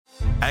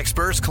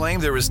Experts claim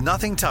there is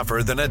nothing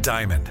tougher than a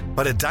diamond.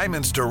 But at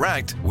Diamonds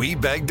Direct, we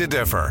beg to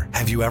differ.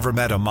 Have you ever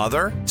met a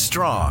mother?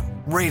 Strong,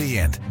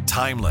 radiant,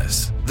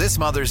 timeless. This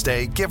Mother's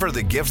Day, give her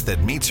the gift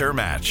that meets her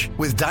match.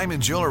 With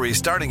diamond jewelry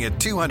starting at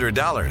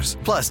 $200.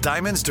 Plus,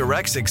 Diamonds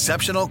Direct's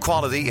exceptional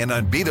quality and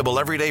unbeatable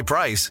everyday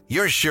price,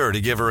 you're sure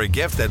to give her a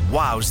gift that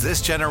wows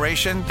this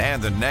generation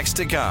and the next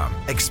to come.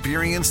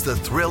 Experience the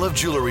thrill of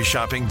jewelry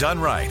shopping done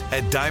right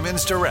at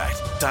Diamonds Direct.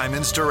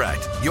 Diamonds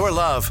Direct. Your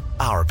love,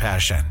 our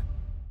passion.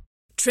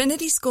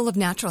 Trinity School of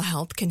Natural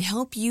Health can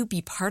help you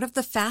be part of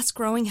the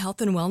fast-growing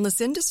health and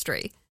wellness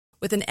industry.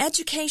 With an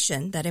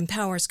education that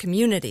empowers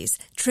communities,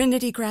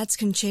 Trinity grads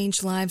can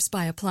change lives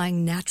by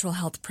applying natural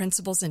health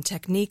principles and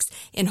techniques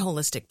in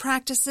holistic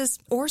practices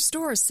or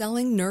stores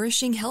selling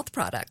nourishing health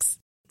products.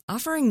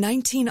 Offering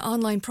 19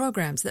 online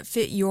programs that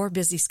fit your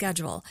busy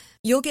schedule,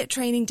 you'll get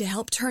training to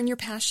help turn your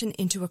passion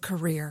into a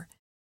career.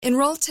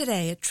 Enroll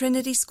today at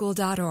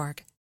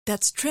trinityschool.org.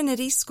 That's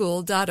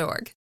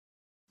trinityschool.org.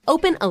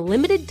 Open a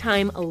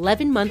limited-time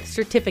 11-month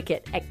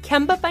certificate at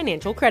Kemba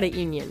Financial Credit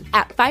Union.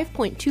 At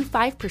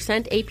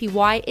 5.25%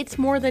 APY, it's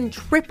more than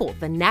triple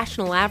the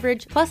national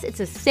average, plus it's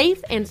a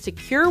safe and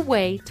secure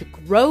way to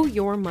grow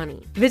your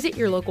money. Visit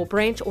your local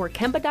branch or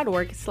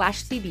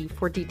kemba.org/cb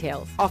for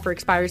details. Offer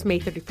expires May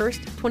 31st,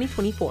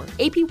 2024.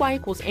 APY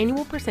equals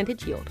annual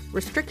percentage yield.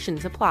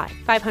 Restrictions apply.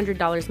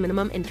 $500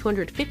 minimum and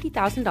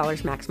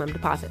 $250,000 maximum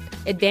deposit.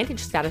 Advantage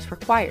status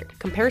required.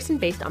 Comparison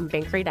based on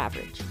bank rate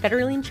average.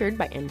 Federally insured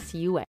by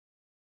NCUA.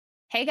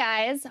 Hey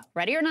guys,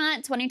 ready or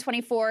not,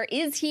 2024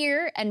 is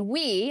here, and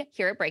we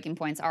here at Breaking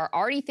Points are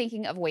already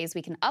thinking of ways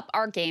we can up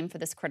our game for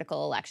this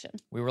critical election.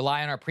 We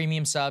rely on our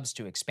premium subs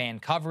to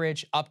expand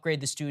coverage, upgrade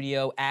the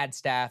studio, add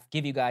staff,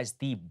 give you guys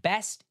the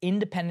best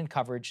independent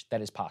coverage that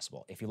is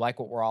possible. If you like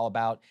what we're all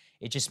about,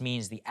 it just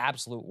means the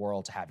absolute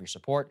world to have your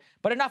support.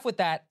 But enough with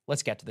that,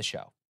 let's get to the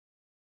show.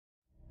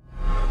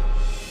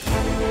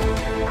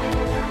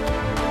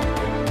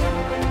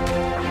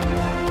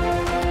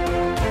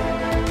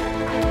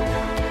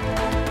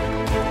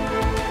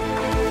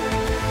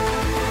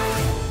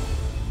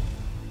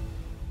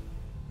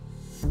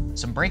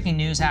 Some breaking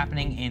news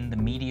happening in the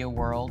media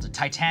world. A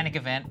Titanic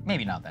event,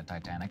 maybe not that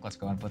Titanic. Let's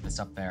go and put this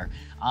up there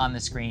on the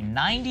screen.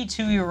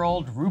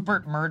 92-year-old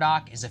Rupert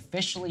Murdoch is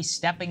officially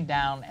stepping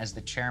down as the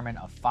chairman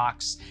of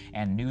Fox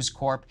and News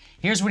Corp.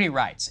 Here's what he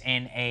writes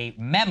in a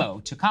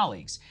memo to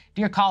colleagues.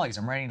 Dear colleagues,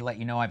 I'm ready to let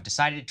you know I've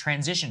decided to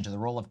transition to the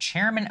role of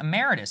chairman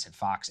emeritus at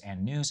Fox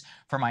and News.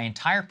 For my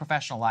entire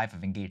professional life,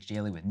 I've engaged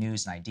daily with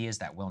news and ideas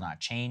that will not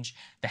change.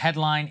 The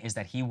headline is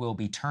that he will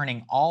be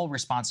turning all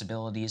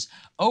responsibilities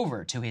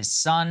over to his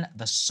son,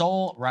 the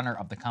sole runner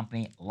of the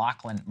company,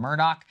 Lachlan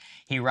Murdoch.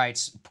 He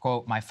writes,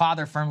 quote, my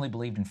father firmly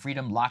believed in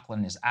freedom.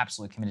 Lachlan is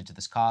absolutely committed to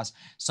this cause.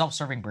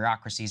 Self-serving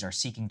bureaucracies are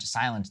seeking to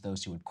silence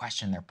those who would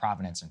question their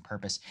provenance and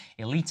purpose.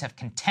 Elites have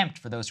contempt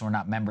for those who are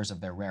not members of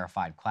their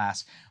rarefied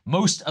class.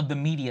 Most of the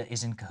media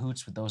is in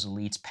cahoots with those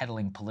elites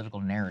peddling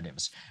political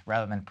narratives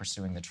rather than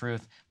pursuing the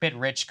truth. Bit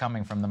rich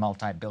coming from the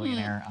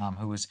multi-billionaire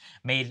who's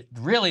made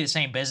really the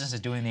same business as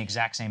doing the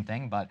exact same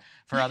thing, but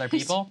for other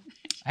people,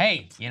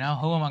 hey, you know,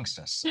 who amongst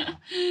us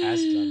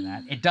has done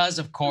that? It does,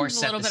 of course,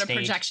 set the stage of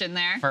projection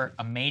there for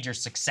a major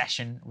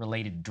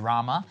succession-related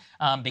drama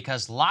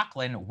because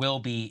Lachlan will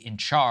be in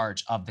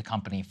charge of the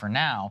company for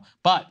now,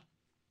 but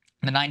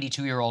the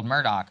 92-year-old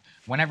Murdoch,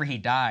 whenever he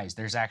dies,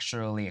 there's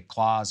actually a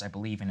clause, I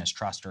believe, in his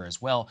trust or as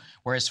well,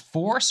 where his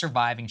 4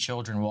 surviving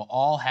children will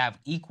all have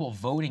equal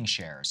voting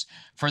shares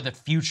for the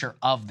future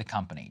of the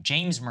company.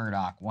 James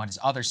Murdoch, his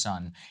other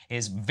son,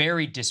 is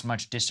very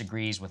much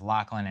disagrees with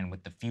Lachlan and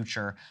with the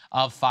future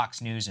of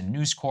Fox News and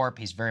News Corp.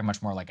 He's very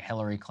much more like a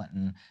Hillary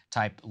Clinton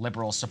type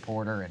liberal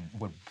supporter and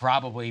would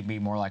probably be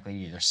more likely to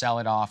either sell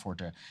it off or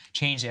to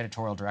change the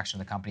editorial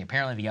direction of the company.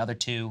 Apparently, the other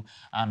 2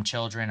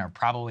 children are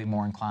probably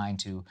more inclined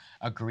to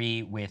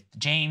agree with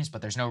James,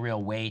 but there's no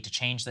real way to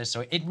change this.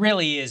 So it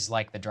really is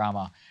like the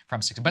drama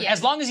from 6. But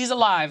as long as he's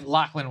alive,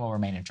 Lachlan will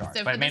remain in charge.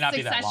 So but it may not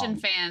be that long. Succession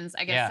fans,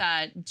 I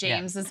guess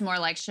James is more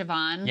like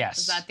Siobhan. Yes.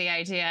 Is that the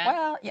idea?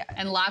 Well, yeah.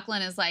 And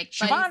Lachlan is like...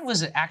 Siobhan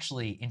was an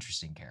actually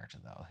interesting character,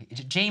 though.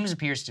 James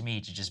appears to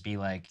me to just be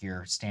like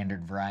your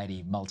standard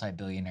variety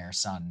multi-billionaire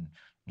son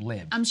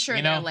live. I'm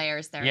sure there are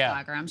layers there,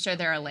 Flogger. I'm sure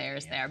there are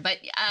layers there. But,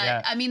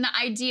 I mean, the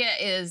idea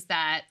is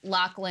that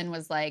Lachlan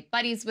was like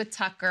buddies with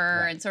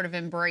Tucker and sort of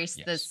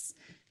embraced this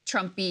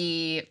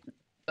Trumpy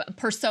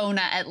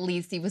persona, at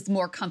least. He was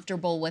more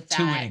comfortable with that.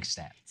 To an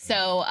extent.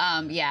 So,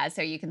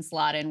 so you can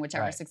slot in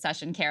whichever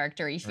succession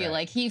character you feel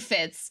like he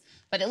fits.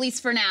 But at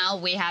least for now,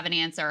 we have an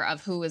answer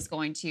of who is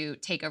going to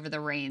take over the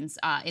reins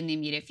in the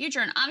immediate future.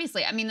 And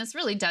obviously, I mean, this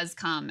really does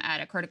come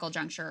at a critical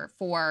juncture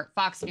for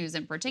Fox News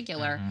in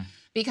particular,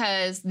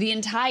 because the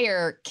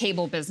entire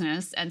cable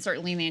business, and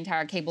certainly the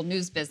entire cable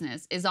news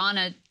business, is on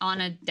a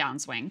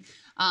downswing,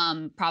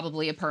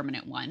 probably a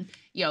permanent one.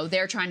 You know,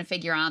 they're trying to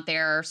figure out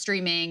their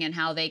streaming and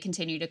how they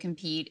continue to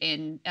compete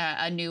in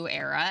a new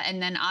era.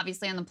 And then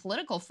obviously on the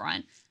political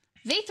front,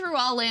 they threw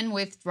all in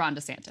with Ron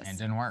DeSantis. And it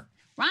didn't work.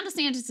 Ron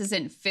DeSantis is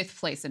in 5th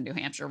place in New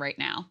Hampshire right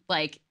now.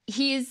 Like,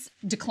 his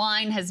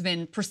decline has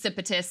been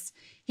precipitous.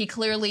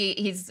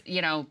 He's,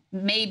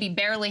 maybe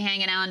barely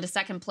hanging on to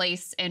 2nd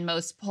place in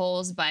most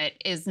polls, but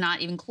is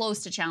not even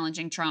close to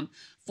challenging Trump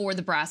for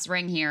the brass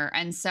ring here.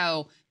 And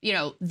so,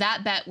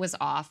 that bet was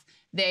off.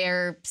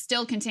 They're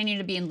still continue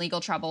to be in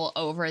legal trouble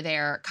over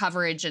their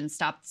coverage and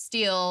Stop the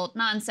Steal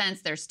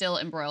nonsense. They're still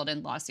embroiled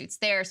in lawsuits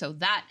there. So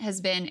that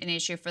has been an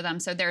issue for them.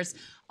 So there's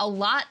a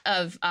lot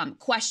of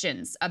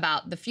questions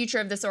about the future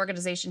of this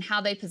organization,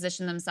 how they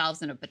position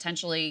themselves in a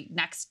potentially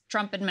next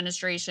Trump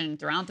administration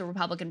throughout the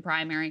Republican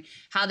primary,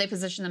 how they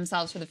position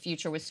themselves for the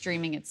future with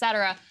streaming, et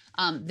cetera.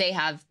 They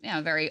have,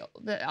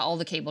 all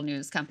the cable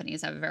news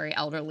companies have a very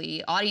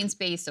elderly audience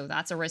base, so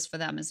that's a risk for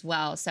them as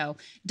well. So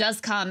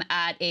does come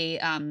at a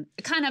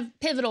kind of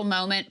pivotal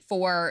moment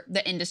for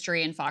the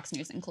industry and Fox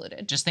News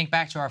included. Just think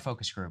back to our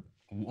focus group.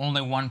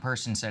 Only one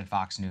person said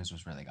Fox News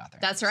was really got there.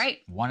 That's right.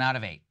 1 out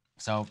of 8.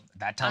 So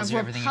that tells you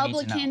everything you need to know.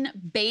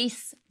 Republican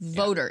base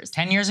voters.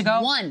 10 years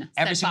ago,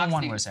 every single Fox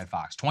one News. would have said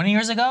Fox. 20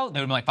 years ago, they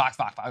would be like Fox.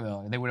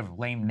 They would have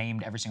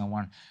named every single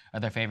one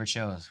of their favorite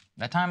shows.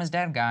 That time is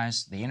dead,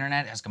 guys. The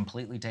internet has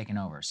completely taken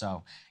over.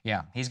 So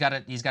yeah, he's got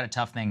a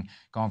tough thing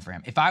going for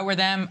him. If I were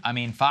them,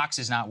 Fox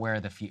is not where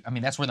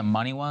that's where the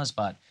money was,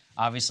 but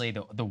obviously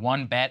the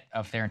one bet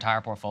of their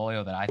entire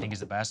portfolio that I think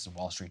is the best is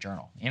Wall Street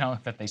Journal.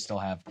 That they still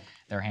have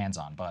their hands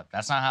on, but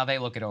that's not how they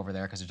look it over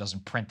there because it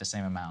doesn't print the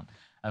same amount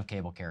of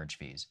cable carriage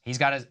fees. He's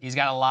got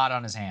a lot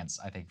on his hands,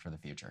 I think, for the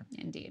future.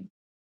 Indeed.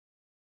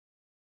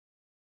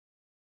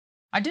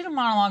 I did a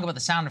monologue about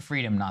the Sound of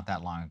Freedom not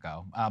that long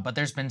ago, but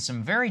there's been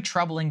some very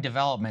troubling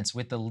developments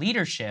with the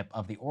leadership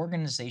of the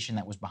organization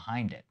that was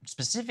behind it,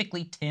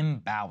 specifically Tim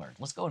Ballard.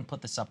 Let's go and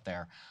put this up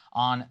there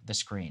on the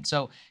screen.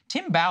 So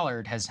Tim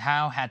Ballard has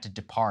now had to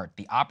depart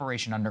the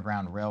Operation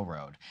Underground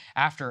Railroad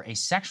after a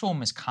sexual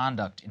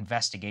misconduct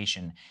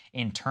investigation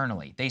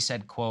internally. They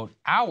said, quote,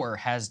 "Our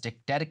has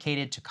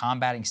dedicated to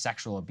combating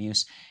sexual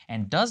abuse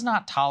and does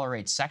not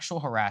tolerate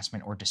sexual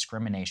harassment or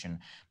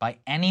discrimination by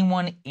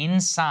anyone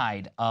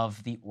inside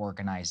of the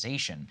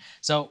organization."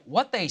 So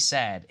what they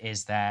said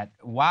is that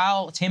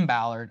while Tim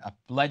Ballard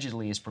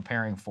allegedly is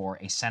preparing for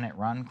a Senate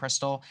run,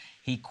 Crystal,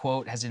 he,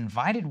 quote, has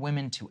invited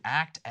women to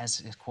act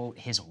as, quote,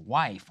 his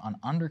wife on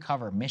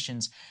undercover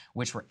missions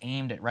which were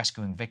aimed at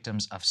rescuing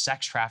victims of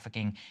sex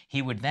trafficking.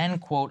 He would then,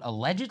 quote,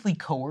 allegedly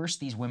coerce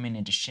these women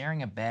into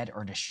sharing a bed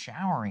or to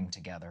showering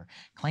together,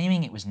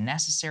 claiming it was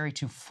necessary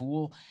to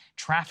fool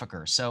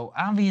traffickers. So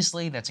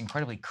obviously that's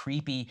incredibly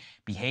creepy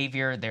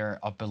behavior. They're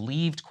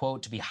believed,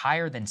 quote, to be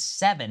higher than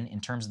 7 in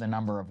terms of the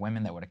number of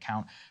women that would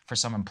account for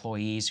some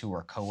employees who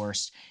were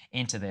coerced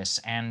into this.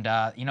 And,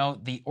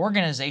 the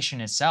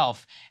organization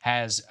itself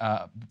has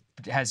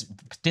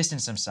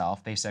distanced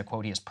himself. They said,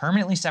 quote, he is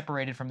permanently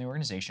separated from the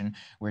organization.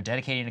 We're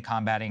dedicated to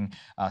combating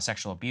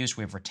sexual abuse.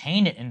 We've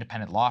retained an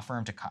independent law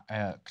firm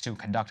to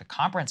conduct a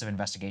comprehensive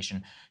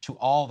investigation to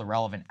all the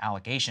relevant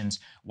allegations.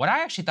 What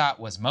I actually thought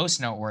was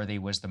most noteworthy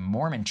was the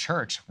Mormon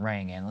Church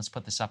weighing in. Let's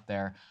put this up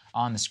there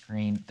on the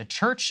screen. The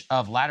Church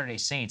of Latter-day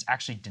Saints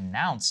actually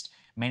denounced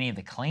many of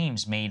the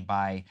claims made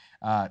by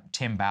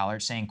Tim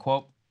Ballard, saying,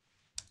 quote,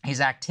 his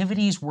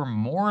activities were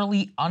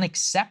morally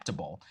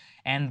unacceptable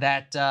and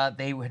that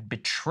they had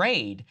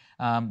betrayed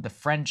the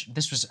French.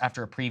 This was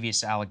after a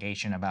previous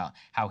allegation about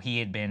how he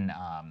had been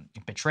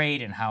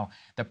betrayed and how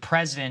the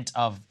president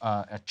of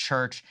a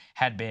church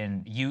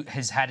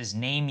has had his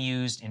name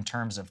used in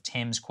terms of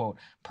Tim's, quote,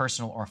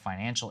 personal or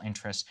financial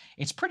interests.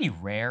 It's pretty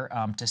rare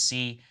to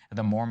see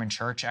the Mormon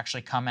Church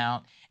actually come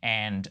out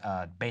and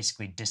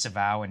basically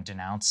disavow and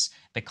denounce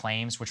the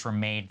claims which were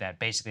made that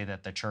basically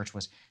that the church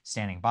was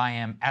standing by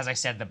him. As I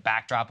said, the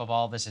backdrop of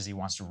all this is he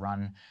wants to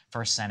run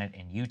for Senate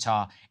in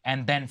Utah.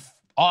 And then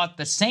at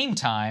the same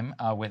time,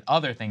 with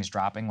other things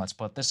dropping, let's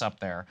put this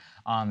up there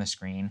on the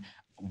screen,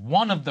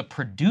 one of the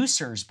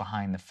producers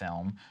behind the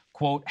film,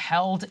 quote,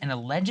 held an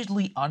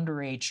allegedly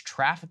underage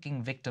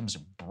trafficking victim's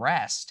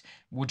breast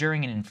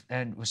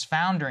was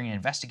found during an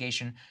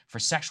investigation for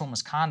sexual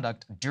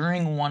misconduct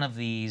during one of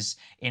these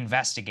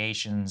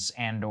investigations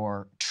and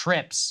or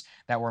trips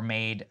that were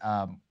made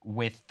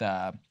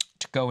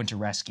to go and to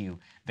rescue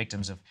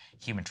victims of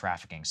human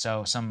trafficking.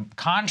 So some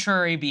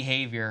contrary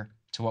behavior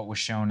to what was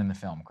shown in the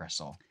film,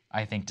 Crystal,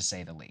 I think, to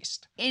say the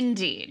least.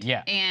 Indeed.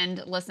 Yeah.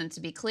 And listen, to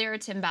be clear,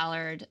 Tim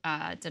Ballard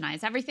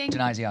denies everything.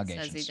 Denies the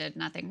allegations. Says he did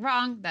nothing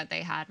wrong, that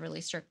they had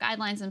really strict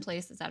guidelines in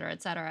place, et cetera,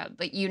 et cetera.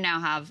 But you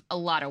now have a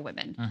lot of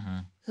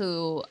women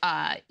who,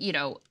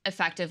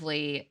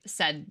 effectively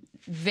said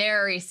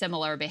very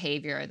similar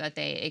behavior that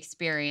they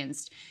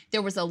experienced.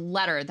 There was a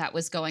letter that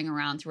was going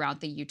around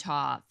throughout the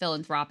Utah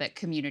philanthropic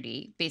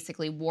community,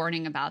 basically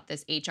warning about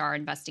this HR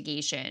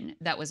investigation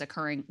that was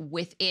occurring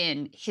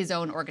within his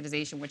own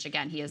organization, which,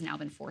 again, he has now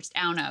been forced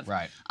out of,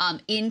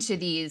 into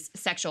these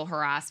sexual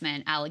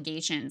harassment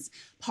allegations.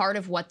 Part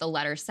of what the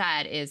letter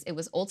said is it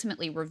was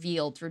ultimately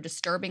revealed through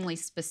disturbingly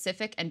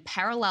specific and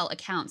parallel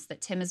accounts that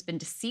Tim has been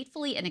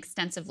deceitfully and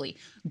extensively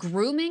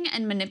grooming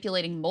and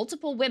manipulating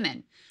multiple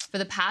women for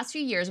the past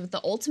few years with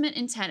the ultimate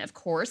intent of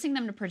coercing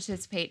them to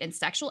participate in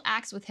sexual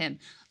acts with him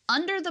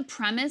under the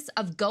premise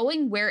of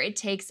going where it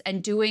takes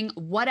and doing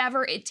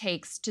whatever it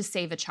takes to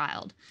save a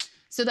child.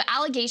 So the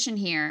allegation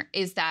here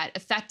is that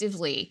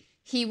effectively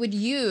he would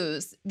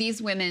use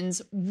these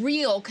women's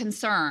real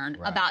concern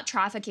about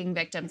trafficking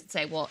victims and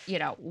say, well, you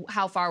know,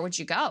 how far would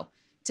you go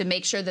to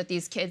make sure that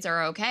these kids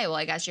are okay? Well,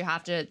 I guess you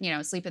have to, you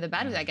know, sleep in the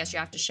bed with me. I guess you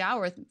have to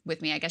shower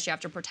with me. I guess you have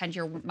to pretend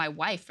you're my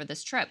wife for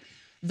this trip.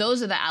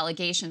 Those are the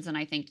allegations. And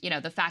I think, you know,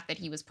 the fact that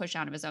he was pushed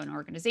out of his own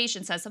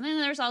organization says something.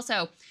 And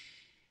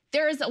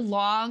there is a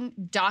long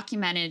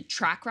documented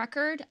track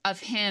record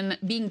of him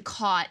being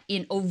caught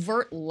in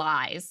overt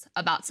lies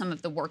about some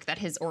of the work that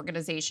his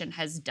organization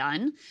has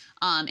done,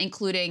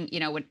 including, you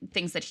know,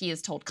 things that he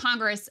has told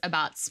Congress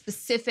about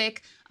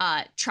specific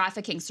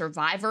trafficking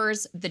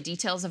survivors, the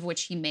details of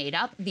which he made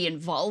up, the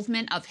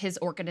involvement of his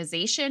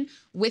organization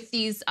with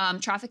these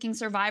trafficking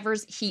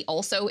survivors. He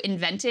also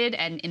invented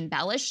and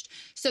embellished.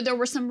 So there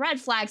were some red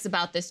flags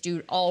about this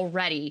dude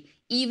already,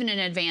 even in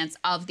advance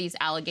of these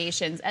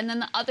allegations. And then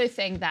the other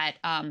thing that,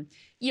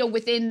 you know,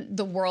 within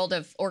the world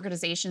of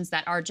organizations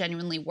that are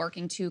genuinely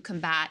working to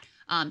combat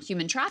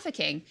human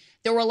trafficking,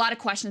 there were a lot of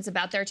questions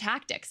about their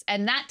tactics.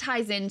 And that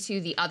ties into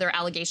the other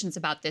allegations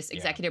about this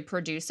executive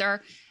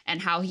producer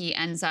and how he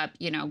ends up,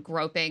 you know,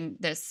 groping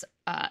this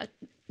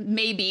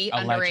maybe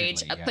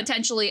allegedly, underage,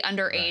 potentially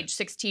underage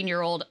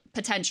 16-year-old,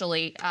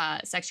 potentially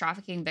sex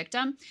trafficking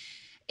victim.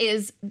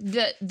 Is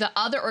the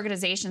other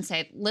organizations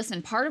say,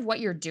 listen, part of what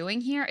you're doing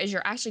here is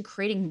you're actually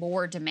creating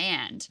more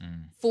demand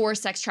for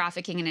sex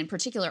trafficking, and in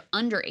particular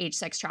underage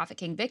sex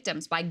trafficking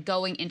victims, by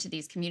going into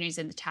these communities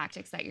and the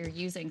tactics that you're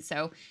using.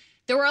 So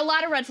there were a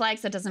lot of red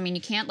flags. That doesn't mean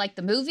you can't like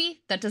the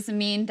movie. That doesn't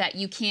mean that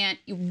you can't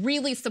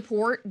really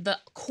support the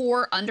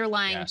core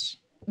underlying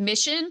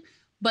mission.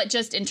 But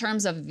just in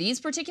terms of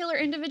these particular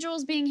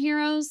individuals being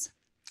heroes,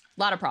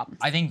 a lot of problems.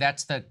 I think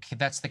that's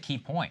the key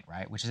point,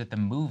 right? Which is that the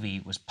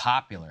movie was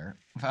popular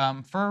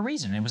for a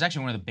reason. It was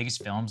actually one of the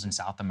biggest films in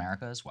South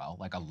America as well.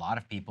 Like, a lot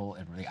of people,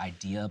 the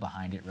idea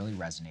behind it really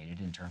resonated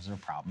in terms of a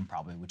problem,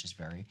 probably, which is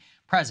very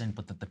present,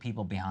 but that the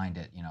people behind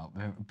it, you know,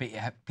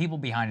 people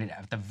behind it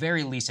at the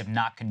very least have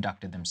not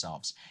conducted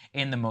themselves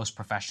in the most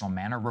professional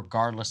manner,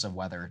 regardless of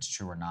whether it's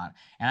true or not.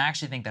 And I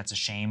actually think that's a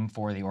shame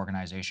for the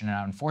organization. And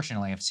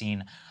unfortunately, I've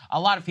seen a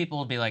lot of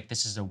people be like,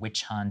 this is a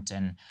witch hunt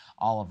and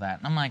all of that.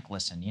 And I'm like,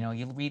 listen, you know,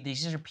 you read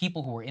these are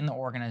people who are in the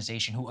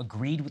organization who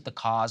agreed with the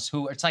cause,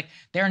 who it's like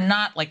they're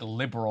not like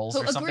liberals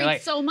who or something agreed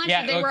like so much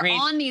that they were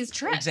on these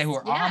trips. Exactly, who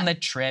were on the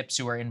trips,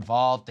 who were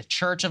involved. The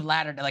Church of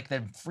Latter-day, like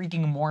the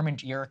freaking Mormon,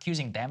 you're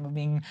accusing them of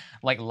being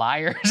like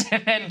liars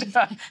and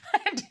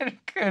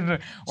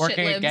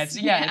working against.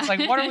 It's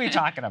like, what are we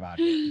talking about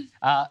here?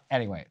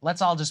 Anyway,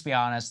 let's all just be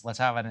honest. Let's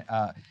have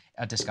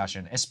a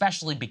discussion,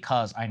 especially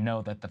because I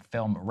know that the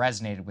film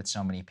resonated with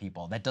so many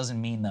people. That doesn't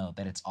mean, though,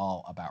 that it's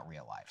all about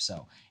real life.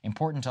 So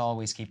important to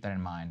always keep that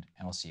in mind,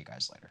 and we'll see you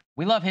guys later.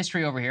 We love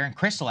history over here, and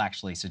Crystal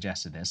actually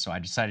suggested this, so I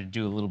decided to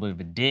do a little bit of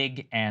a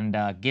dig and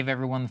give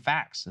everyone the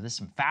facts. So this is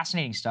some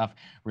fascinating stuff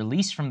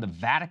released from the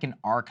Vatican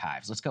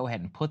archives. Let's go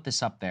ahead and put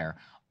this up there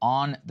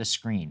on the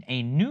screen.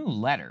 A new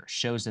letter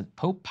shows that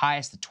Pope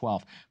Pius XII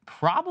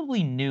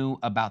probably knew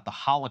about the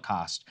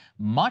Holocaust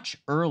much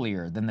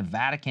earlier than the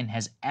Vatican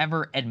has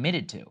ever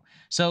admitted to.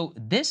 So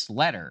this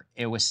letter,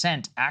 it was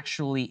sent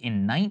actually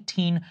in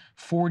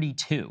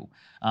 1942,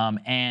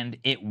 and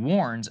it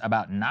warns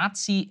about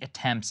Nazi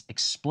attempts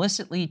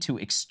explicitly to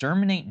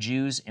exterminate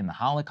Jews in the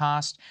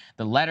Holocaust.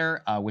 The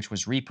letter, which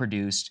was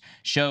reproduced,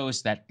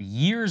 shows that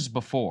years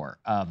before,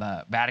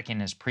 the Vatican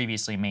has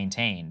previously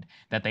maintained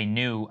that they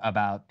knew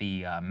about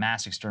the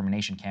mass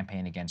extermination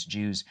campaign against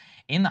Jews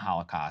in the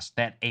Holocaust,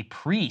 that a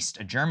priest,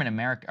 a German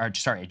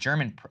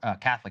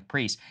Catholic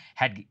priest,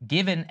 had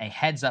given a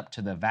heads up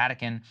to the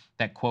Vatican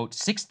that, quote,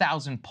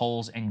 6,000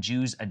 Poles and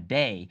Jews a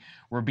day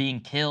were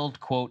being killed,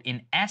 quote,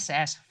 in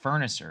SS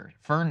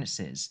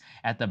furnaces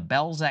at the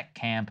Belzec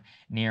camp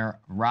near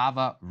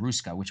Rava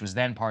Ruska, which was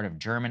then part of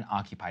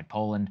German-occupied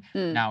Poland,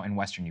 now in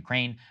Western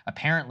Ukraine.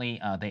 Apparently,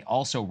 they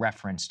also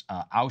referenced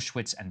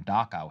Auschwitz and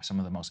Dachau, some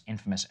of the most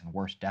infamous and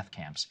worst death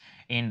camps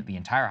in the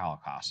entire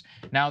Holocaust.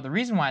 Now, the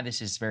reason why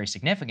this is very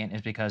significant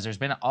is because there's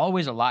been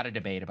always a lot of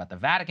debate about the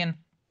Vatican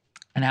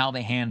and how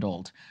they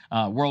handled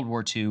World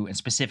War II and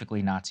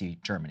specifically Nazi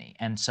Germany.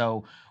 And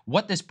so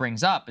what this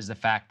brings up is the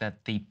fact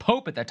that the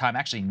Pope at that time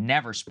actually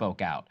never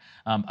spoke out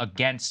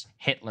against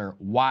Hitler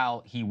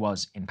while he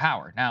was in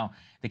power. Now,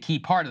 the key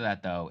part of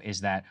that, though,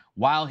 is that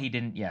while he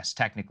didn't, yes,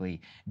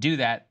 technically do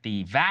that,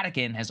 the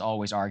Vatican has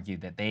always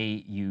argued that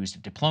they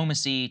used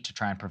diplomacy to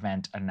try and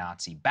prevent a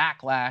Nazi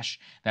backlash,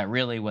 that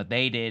really what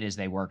they did is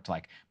they worked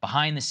like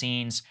behind the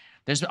scenes.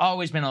 There's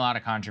always been a lot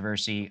of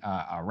controversy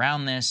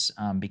around this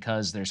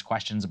because there's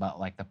questions about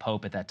like the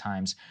Pope at that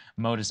time's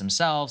motives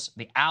themselves.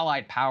 The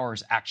Allied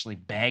powers actually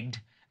begged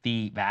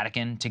the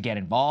Vatican to get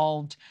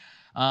involved.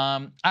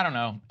 I don't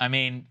know. I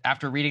mean,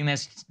 after reading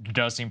this, it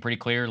does seem pretty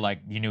clear. Like,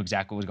 you knew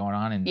exactly what was going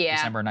on in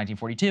December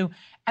 1942.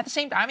 At the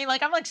same time, I mean,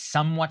 like, I'm like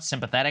somewhat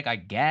sympathetic, I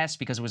guess,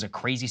 because it was a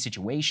crazy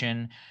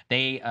situation.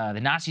 The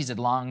Nazis had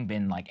long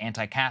been like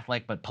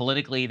anti-Catholic, but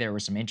politically there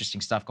was some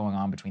interesting stuff going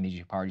on between the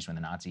two parties when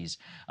the Nazis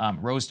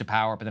rose to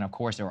power. But then, of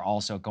course, they were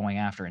also going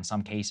after, in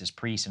some cases,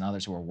 priests and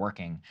others who were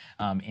working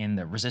in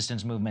the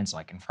resistance movements,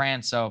 like in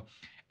France. So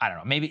I don't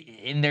know, maybe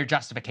in their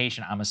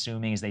justification, I'm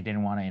assuming, is they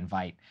didn't want to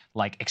invite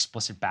like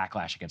explicit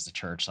backlash against the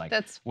church. Like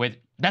that's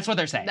what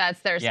they're saying. That's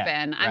their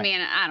spin. Right. I mean,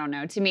 I don't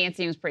know. To me, it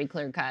seems pretty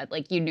clear cut.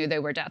 Like, you knew they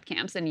were death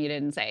camps and you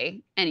didn't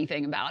say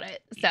anything about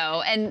it.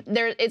 So, and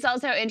it's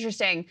also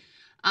interesting.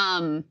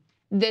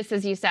 This,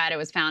 as you said, it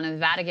was found in the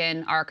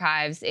Vatican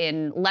archives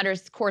in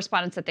letters,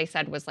 correspondence that they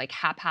said was like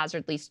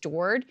haphazardly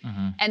stored.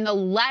 And the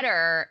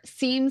letter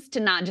seems to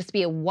not just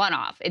be a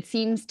one-off. It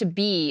seems to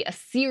be a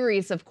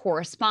series of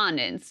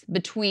correspondence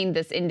between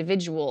this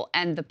individual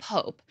and the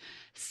Pope.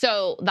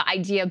 So the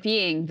idea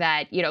being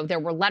that, you know, there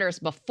were letters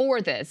before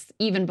this,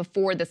 even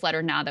before this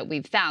letter now that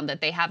we've found,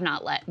 that they have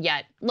not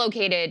yet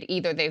located.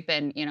 Either they've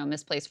been, you know,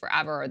 misplaced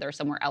forever, or they're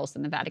somewhere else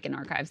in the Vatican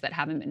archives that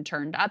haven't been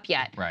turned up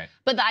yet. Right.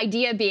 But the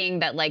idea being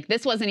that, like,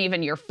 this wasn't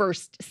even your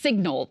first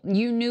signal.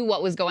 You knew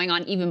what was going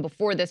on even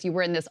before this. You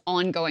were in this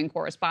ongoing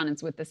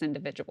correspondence with this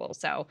individual.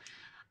 So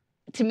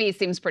to me, it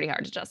seems pretty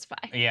hard to justify.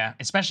 Yeah,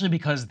 especially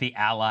because the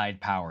Allied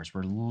powers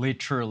were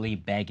literally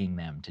begging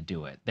them to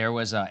do it. There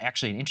was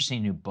actually an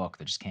interesting new book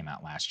that just came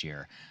out last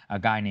year, a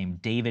guy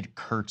named David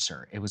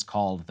Kurtzer. It was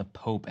called The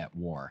Pope at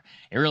War.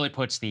 It really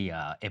puts the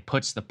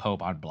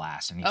Pope on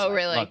blast. And he's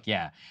really? Look,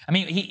 yeah. I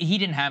mean, he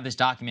didn't have this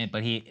document,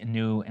 but he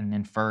knew and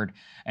inferred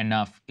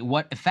enough.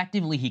 What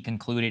effectively he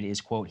concluded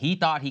is, quote, he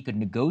thought he could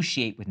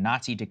negotiate with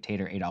Nazi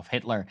dictator Adolf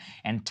Hitler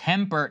and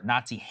temper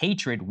Nazi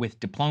hatred with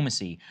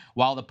diplomacy,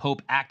 while the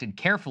Pope acted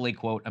carefully,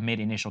 quote, amid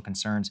initial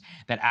concerns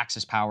that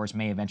Axis powers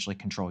may eventually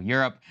control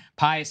Europe.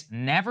 Pius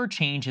never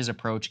changed his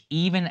approach,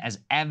 even as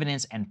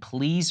evidence and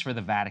pleas for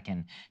the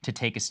Vatican to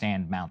take a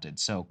stand mounted.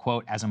 So,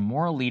 quote, as a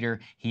moral leader,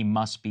 he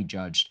must be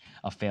judged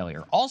a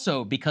failure.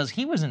 Also, because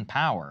he was in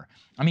power,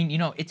 I mean, you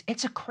know,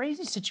 it's a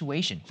crazy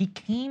situation. He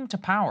came to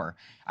power,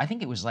 I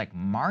think it was like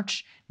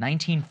March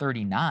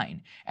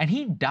 1939, and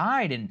he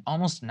died in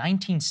almost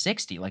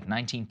 1960, like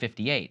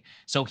 1958.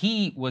 So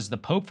he was the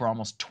Pope for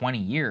almost 20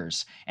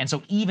 years. And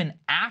so even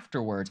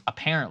afterwards,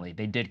 apparently,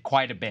 they did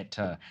quite a bit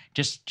to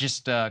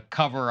just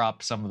cover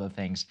up some of the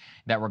things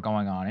that were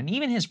going on. And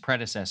even his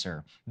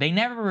predecessor, they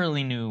never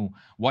really knew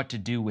what to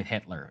do with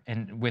Hitler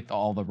and with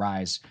all the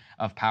rise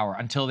of power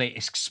until they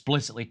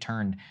explicitly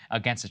turned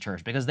against the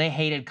church, because they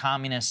hated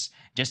communists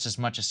just as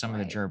much as some of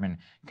the German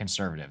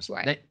conservatives.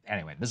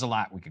 Anyway, there's a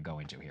lot we could go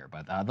into here,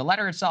 but the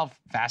letter itself,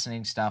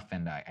 fascinating stuff,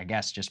 and I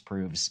guess just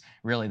proves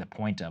really the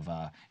point of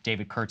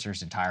David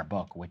Kurtzer's entire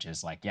book, which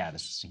is like, yeah,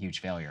 this was a huge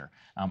failure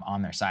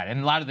on their side.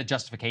 And a lot of the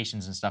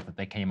justifications and stuff that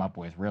they came up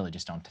with really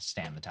just don't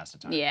stand the test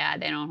of time. Yeah,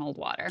 they don't hold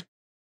water.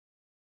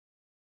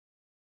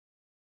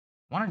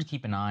 Wanted to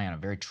keep an eye on a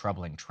very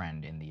troubling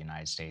trend in the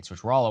United States,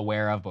 which we're all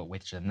aware of, but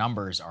which the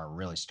numbers are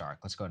really stark.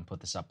 Let's go ahead and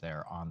put this up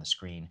there on the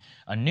screen.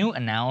 A new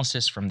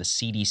analysis from the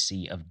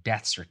CDC of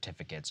death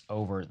certificates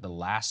over the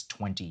last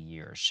 20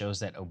 years shows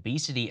that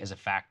obesity as a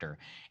factor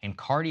in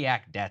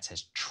cardiac deaths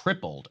has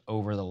tripled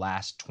over the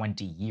last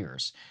 20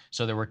 years.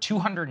 So there were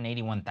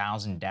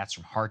 281,000 deaths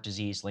from heart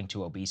disease linked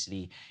to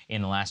obesity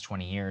in the last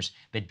 20 years.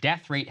 The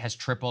death rate has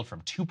tripled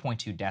from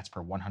 2.2 deaths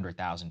per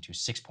 100,000 to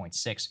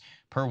 6.6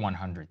 per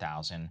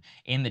 100,000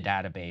 in the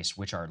database,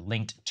 which are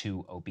linked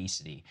to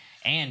obesity.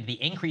 And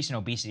the increase in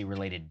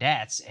obesity-related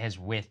deaths is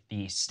with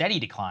the steady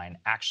decline,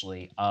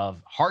 actually,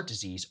 of heart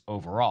disease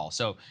overall.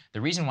 So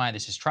the reason why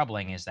this is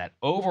troubling is that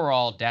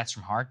overall deaths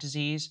from heart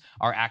disease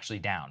are actually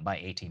down by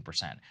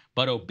 18%,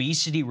 but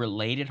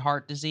obesity-related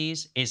heart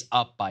disease is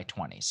up by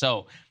 20%.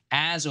 So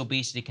as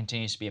obesity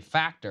continues to be a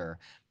factor,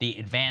 the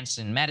advance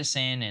in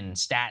medicine and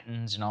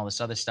statins and all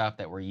this other stuff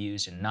that were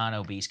used in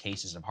non-obese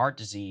cases of heart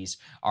disease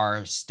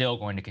are still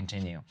going to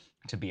continue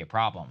to be a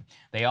problem.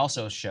 They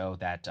also show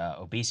that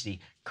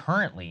obesity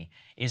currently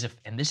is,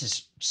 and this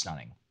is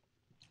stunning,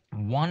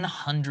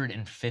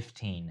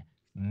 115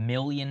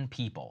 million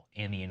people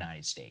in the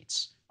United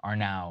States are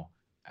now,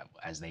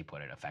 as they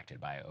put it, affected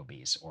by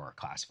obese or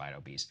classified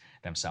obese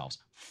themselves.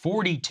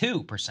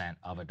 42%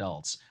 of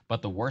adults.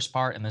 But the worst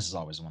part, and this is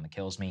always the one that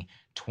kills me,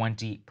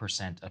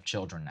 20% of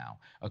children now,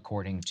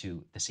 according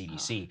to the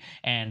CDC.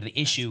 And the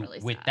issue really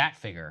with that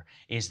figure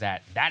is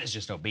that that is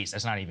just obese.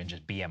 That's not even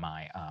just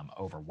BMI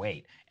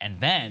overweight. And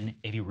then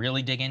if you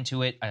really dig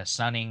into it, a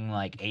stunning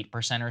like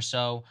 8% or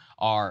so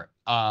are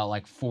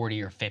like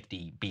 40 or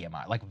 50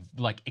 BMI,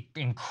 like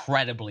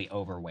incredibly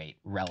overweight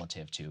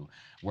relative to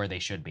where they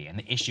should be. And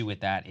the issue with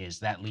that is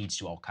that leads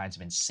to all kinds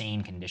of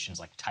insane conditions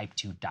like type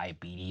 2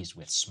 diabetes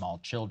with small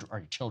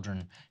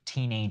children,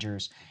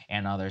 teenagers,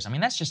 and others. I mean,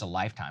 that's just a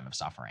lifetime of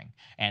suffering,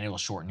 and it will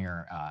shorten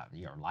your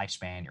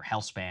lifespan. Your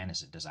health span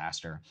is a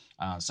disaster.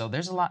 So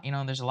there's a lot,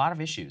 there's a lot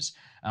of issues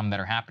that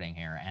are happening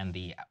here, and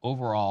the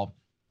overall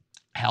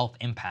health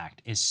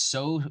impact is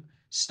so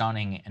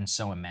stunning and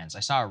so immense. I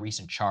saw a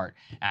recent chart,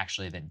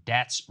 actually, that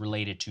deaths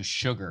related to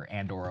sugar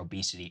and or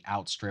obesity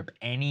outstrip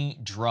any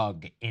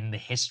drug in the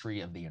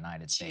history of the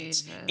United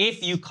States. Jesus.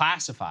 If you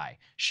classify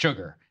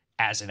sugar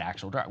as an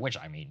actual drug, which,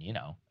 I mean,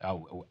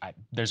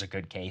 there's a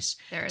good case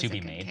to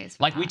be made.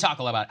 Like, we talk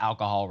a lot about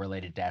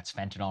alcohol-related deaths,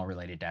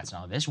 fentanyl-related deaths,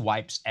 and all. This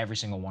wipes every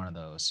single one of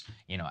those,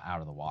 out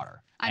of the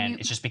water. And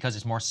it's just because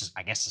it's more,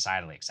 I guess,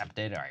 societally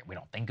accepted. All right, we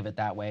don't think of it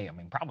that way. I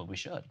mean, probably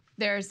should.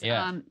 There's,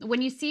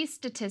 when you see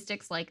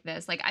statistics like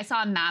this, like I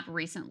saw a map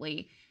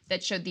recently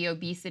that showed the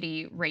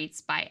obesity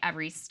rates by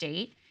every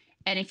state.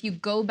 And if you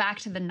go back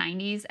to the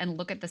 90s and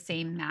look at the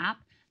same map,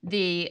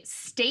 the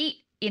state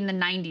in the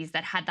 90s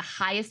that had the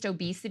highest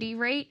obesity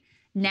rate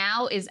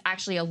now is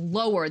actually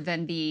lower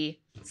than the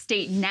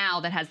state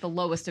now that has the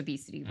lowest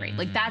obesity rate.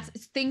 Like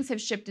things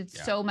have shifted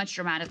so much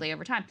dramatically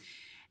over time.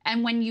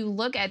 And when you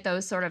look at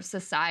those sort of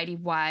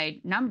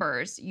society-wide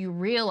numbers, you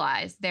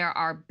realize there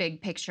are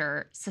big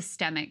picture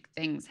systemic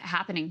things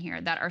happening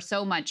here that are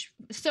so much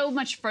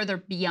further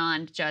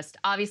beyond just,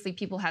 obviously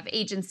people have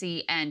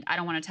agency and I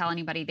don't want to tell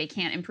anybody they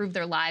can't improve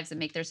their lives and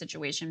make their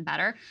situation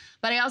better.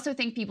 But I also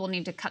think people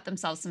need to cut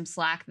themselves some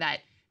slack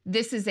that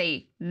this is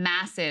a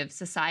massive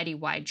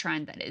society-wide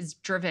trend that is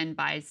driven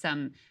by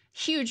some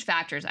huge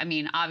factors. I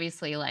mean,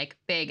 obviously, like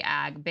big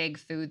ag, big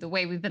food, the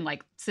way we've been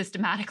like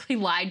systematically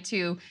lied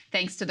to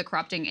thanks to the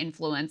corrupting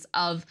influence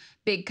of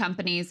big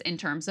companies in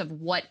terms of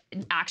what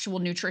actual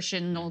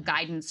nutritional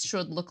guidance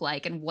should look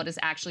like and what is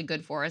actually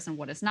good for us and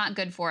what is not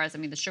good for us. I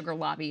mean, the sugar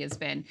lobby has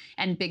been,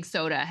 and big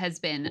soda has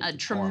been a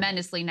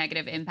tremendously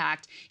negative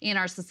impact in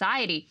our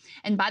society.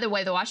 And by the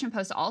way, the Washington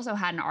Post also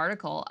had an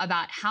article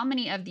about how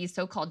many of these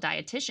so-called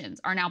dietitians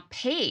are now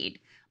paid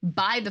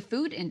by the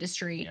food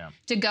industry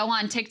to go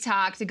on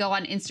TikTok, to go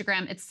on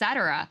Instagram, et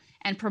cetera,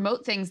 and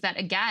promote things that,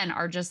 again,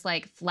 are just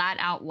like flat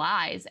out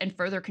lies and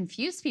further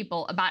confuse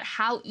people about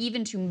how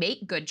even to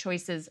make good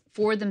choices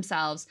for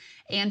themselves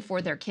and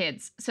for their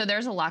kids. So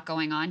there's a lot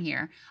going on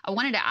here. I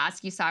wanted to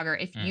ask you, Sagar,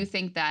 if you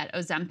think that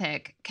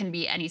Ozempic can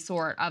be any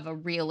sort of a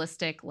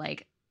realistic,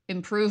 like,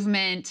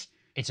 improvement.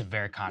 It's a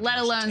very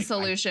controversial let alone take.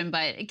 solution,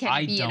 but it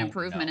can be an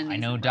improvement in these I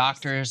know numbers.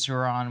 doctors who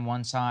are on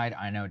one side.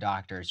 I know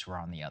doctors who are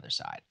on the other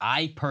side.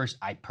 I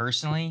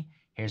personally,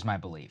 here's my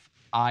belief.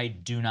 I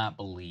do not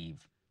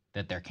believe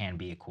that there can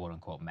be a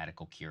quote-unquote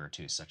medical cure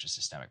to such a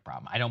systemic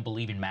problem. I don't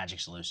believe in magic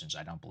solutions.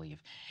 I don't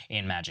believe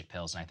in magic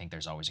pills, and I think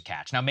there's always a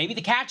catch. Now, maybe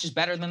the catch is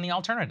better than the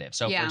alternative.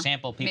 So, for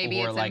example, people who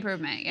are like,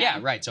 improvement.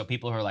 Right. So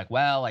people who are like,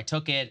 well, I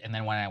took it, and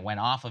then when I went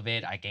off of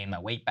it, I gained my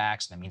weight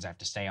back, so that means I have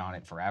to stay on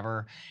it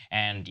forever.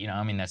 And,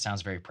 that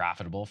sounds very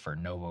profitable for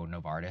Novo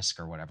Novartis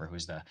or whatever,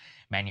 who's the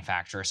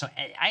manufacturer. So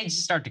I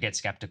just start to get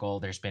skeptical.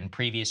 There's been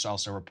previous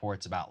also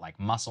reports about like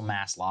muscle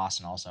mass loss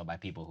and also by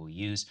people who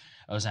use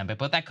Ozempic,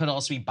 but that could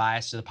also be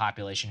biased to the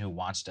population who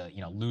wants to,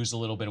 lose a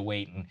little bit of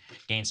weight and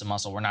gain some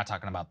muscle. We're not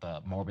talking about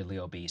the morbidly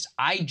obese.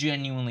 I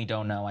genuinely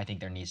don't know. I think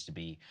there needs to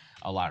be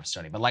a lot of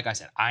study. But like I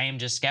said, I am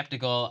just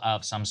skeptical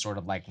of some sort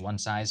of like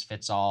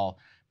one-size-fits-all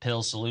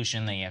pill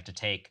solution that you have to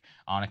take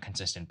on a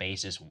consistent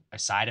basis.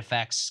 Side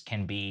effects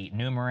can be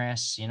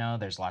numerous.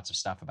 There's lots of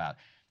stuff about.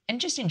 And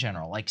just in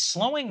general, like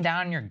slowing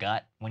down your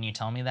gut when you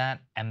tell me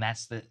that, and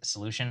that's the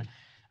solution,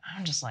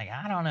 I'm just like,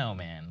 I don't know,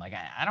 man. Like,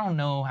 I don't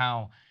know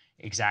how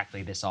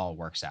exactly this all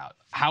works out.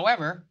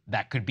 However,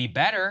 that could be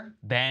better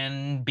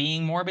than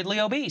being morbidly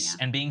obese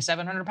and being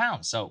 700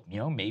 pounds. So,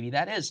 maybe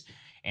that is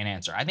an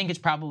answer. I think it's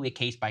probably a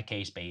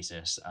case-by-case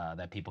basis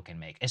that people can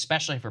make,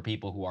 especially for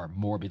people who are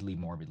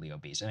morbidly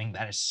obese. I think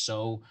that is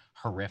so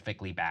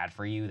horrifically bad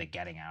for you that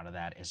getting out of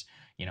that is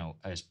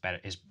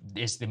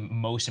the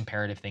most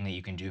imperative thing that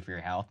you can do for your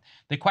health.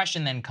 The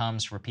question then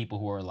comes for people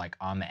who are like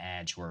on the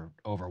edge, who are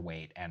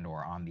overweight and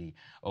or on the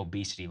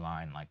obesity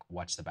line, like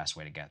what's the best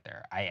way to get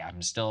there?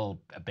 I'm still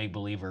a big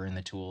believer in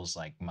the tools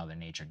like Mother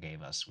Nature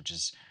gave us, which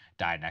is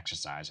diet and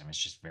exercise. I mean, it's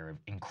just very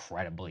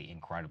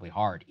incredibly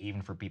hard,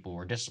 even for people who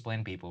are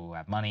disciplined, people who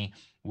have money,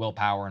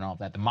 willpower, and all of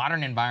that. The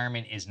modern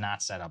environment is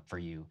not set up for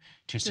you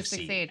to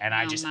succeed. And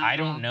I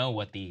don't know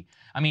what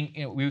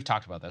we've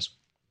talked about this.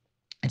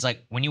 It's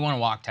like when you want to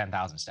walk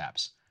 10,000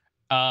 steps.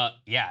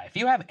 If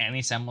you have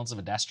any semblance of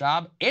a desk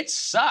job, it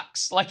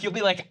sucks. Like you'll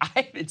be like,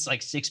 it's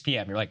like 6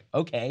 p.m. You're like,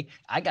 okay,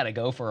 I got to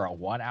go for a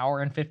 1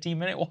 hour and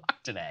 15-minute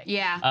walk today.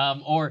 Yeah.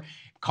 Or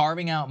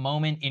carving out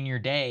moment in your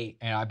day,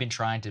 and I've been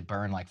trying to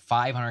burn like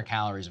 500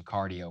 calories of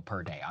cardio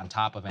per day on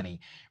top of any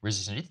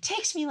resistance. It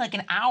takes me like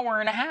an hour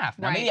and a half.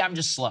 Now, maybe I'm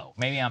just slow.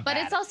 Maybe I'm bad.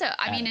 But it's also,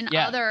 in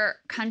other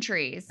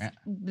countries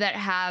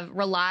that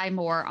rely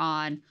more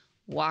on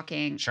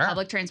walking,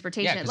 public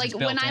transportation. Like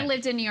when I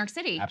lived in New York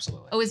City,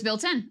 it was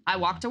built in. I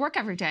walked to work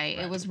every day.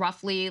 Right. It was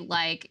roughly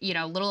like,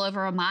 a little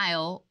over a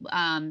mile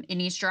in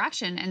each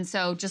direction. And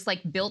so just like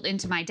built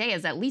into my day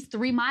is at least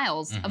 3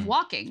 miles of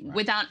walking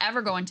without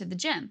ever going to the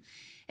gym.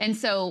 And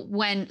so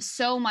when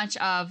so much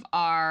of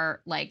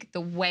our, like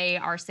the way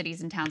our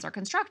cities and towns are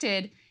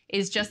constructed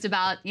is just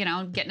about,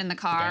 getting in the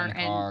car.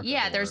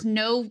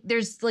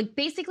 There's like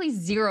basically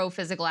zero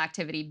physical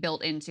activity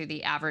built into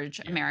the average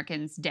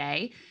American's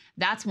day.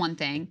 That's one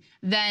thing.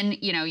 Then,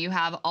 you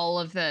have all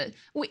of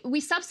we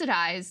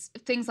subsidize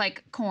things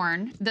like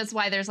corn. That's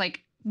why there's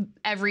like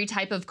every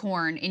type of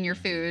corn in your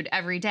food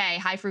every day,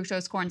 high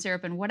fructose corn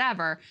syrup and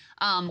whatever.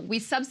 We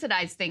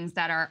subsidize things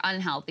that are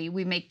unhealthy.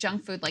 We make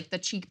junk food like the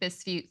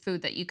cheapest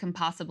food that you can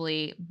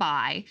possibly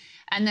buy.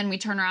 And then we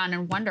turn around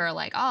and wonder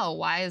like, oh,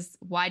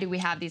 why do we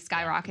have these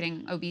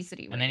skyrocketing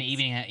obesity rates? And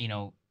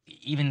then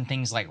even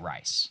things like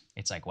rice.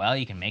 It's like, well,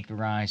 you can make the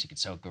rice, you can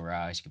soak the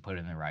rice, you can put it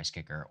in the rice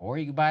cooker, or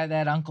you can buy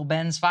that Uncle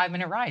Ben's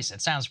 5-minute rice.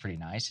 It sounds pretty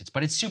nice,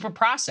 but it's super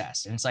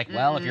processed. And it's like,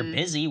 well, if you're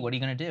busy, what are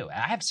you gonna do?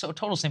 And I have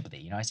total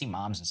sympathy. I see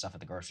moms and stuff at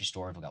the grocery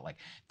store who've got like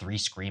 3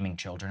 screaming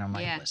children. I'm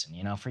like, listen,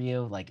 for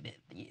you, like,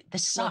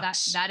 this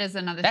sucks. Well, that is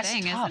another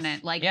thing, tough. Isn't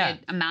it? Like the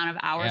amount of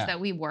hours that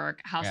we work,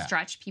 how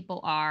stretched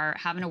people are,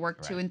 having to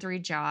work 2 and 3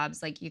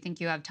 jobs. Like, you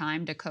think you have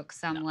time to cook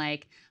some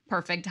like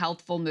perfect,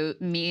 healthful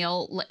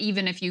meal,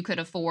 even if you could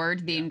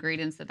afford the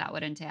ingredients that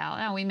would entail.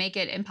 No, we make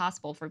it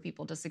impossible for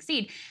people to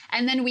succeed.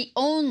 And then we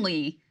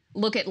only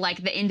look at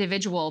like the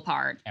individual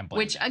part, and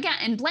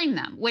blame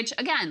them, which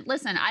again,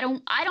 listen, I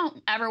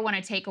don't ever want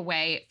to take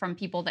away from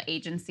people the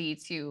agency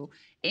to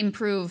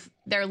improve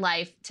their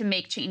life, to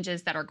make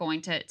changes that are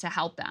going to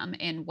help them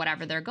in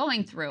whatever they're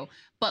going through.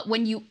 But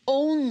when you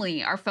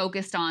only are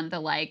focused on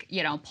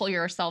the pull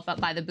yourself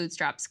up by the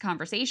bootstraps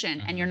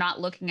conversation, and you're not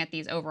looking at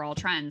these overall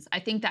trends, I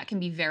think that can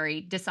be very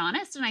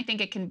dishonest. And I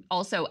think it can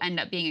also end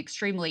up being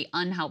extremely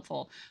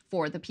unhelpful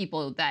for the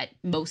people that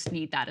most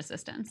need that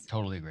assistance.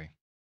 Totally agree.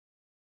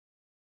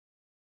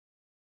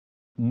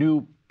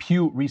 New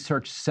Pew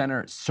Research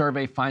Center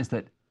survey finds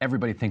that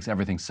everybody thinks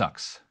everything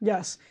sucks.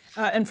 Yes.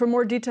 And for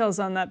more details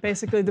on that,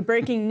 basically, the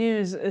breaking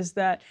news is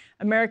that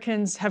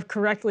Americans have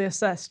correctly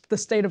assessed the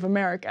state of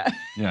America.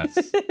 Yes.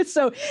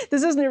 So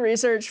this is new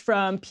research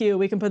from Pew.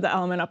 We can put the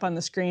element up on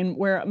the screen,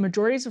 where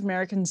majorities of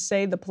Americans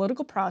say the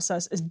political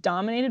process is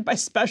dominated by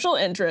special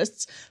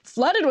interests,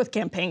 flooded with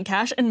campaign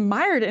cash, and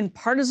mired in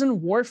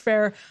partisan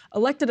warfare.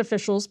 Elected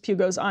officials, Pew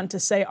goes on to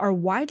say, are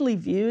widely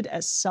viewed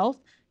as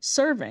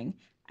self-serving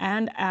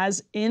and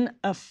as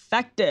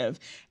ineffective.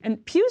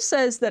 And Pew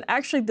says that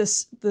actually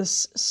this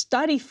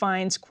study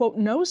finds, quote,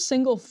 no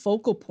single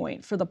focal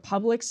point for the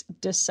public's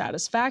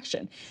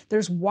dissatisfaction.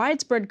 There's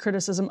widespread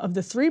criticism of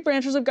the 3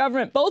 branches of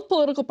government, both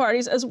political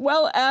parties, as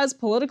well as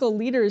political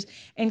leaders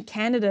and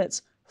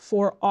candidates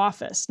for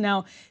office.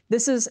 Now,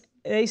 this is,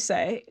 they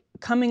say,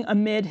 coming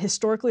amid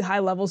historically high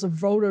levels of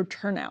voter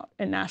turnout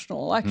in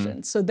national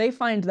elections. So they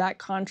find that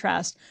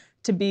contrast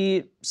to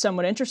be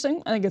somewhat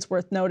interesting. I think it's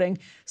worth noting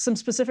some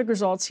specific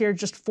results here.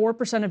 Just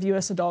 4% of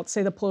U.S. adults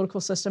say the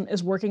political system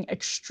is working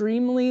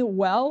extremely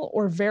well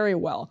or very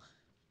well.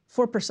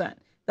 4%.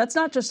 That's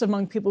not just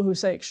among people who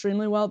say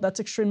extremely well, that's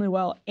extremely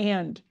well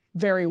and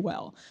very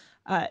well.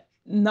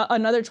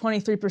 Another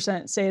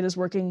 23% say it is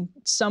working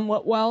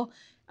somewhat well.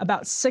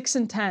 About 6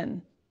 in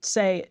 10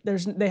 say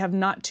they have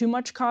not too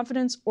much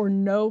confidence or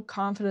no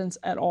confidence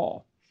at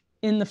all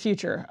in the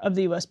future of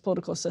the U.S.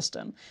 political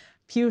system.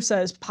 Pew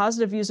says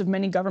positive views of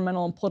many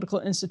governmental and political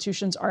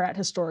institutions are at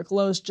historic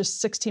lows.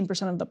 Just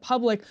 16% of the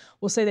public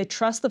will say they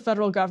trust the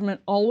federal government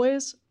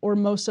always or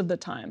most of the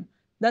time.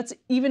 That's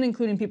even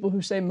including people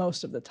who say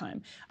most of the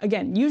time.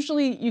 Again,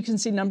 usually you can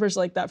see numbers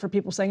like that for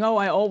people saying, oh,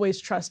 I always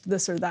trust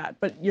this or that.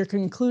 But you're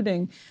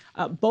concluding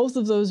both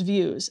of those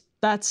views.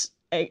 That's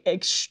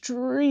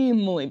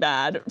extremely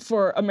bad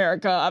for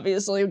America,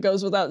 obviously, it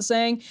goes without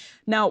saying.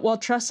 Now, while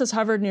trust has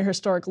hovered near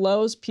historic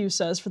lows, Pew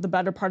says, for the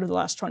better part of the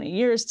last 20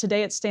 years,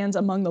 today it stands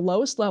among the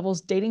lowest levels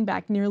dating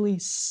back nearly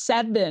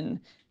 7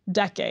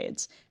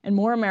 decades. And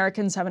more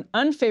Americans have an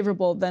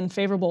unfavorable than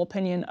favorable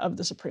opinion of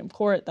the Supreme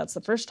Court. That's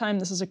the first time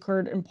this has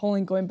occurred in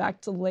polling going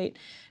back to the late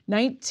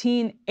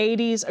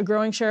 1980s. A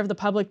growing share of the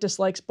public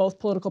dislikes both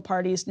political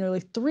parties. Nearly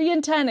 3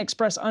 in 10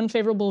 express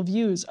unfavorable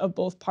views of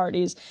both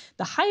parties.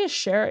 The highest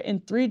share in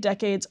 3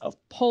 decades of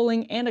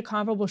polling, and a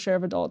comparable share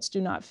of adults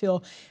do not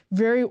feel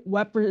very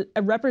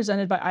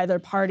represented by either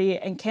party,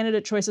 and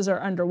candidate choices are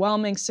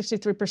underwhelming.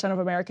 63% of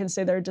Americans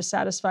say they're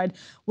dissatisfied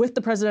with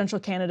the presidential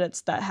candidates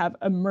that have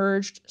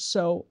emerged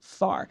so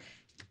far.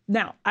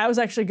 Now, I was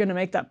actually going to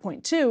make that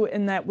point too,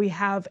 in that we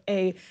have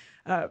a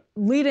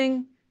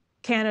leading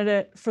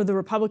candidate for the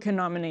Republican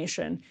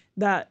nomination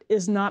that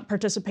is not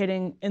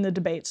participating in the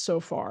debates so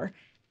far.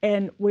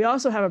 And we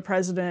also have a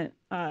president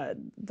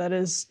that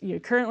is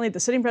currently the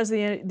sitting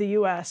president of the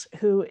U.S.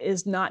 who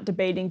is not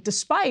debating,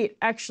 despite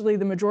actually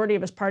the majority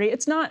of his party.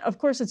 It's not, of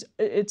course,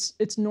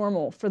 it's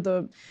normal for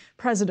the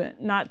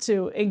president not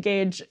to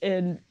engage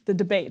in the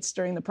debates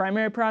during the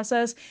primary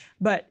process,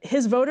 but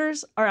his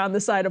voters are on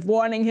the side of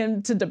wanting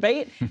him to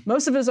debate.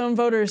 Most of his own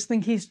voters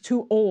think he's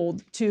too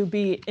old to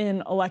be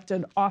in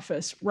elected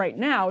office right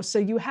now. So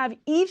you have,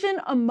 even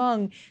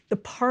among the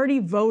party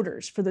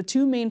voters for the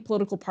 2 main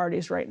political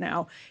parties right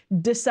now,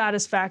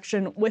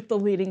 dissatisfaction with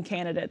the leading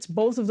candidates,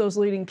 both of those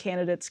leading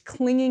candidates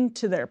clinging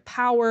to their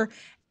power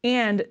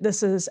And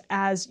this is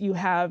as you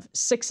have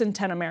 6 in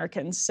 10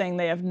 Americans saying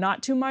they have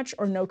not too much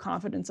or no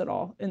confidence at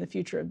all in the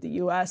future of the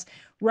U.S.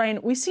 Ryan,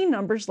 we see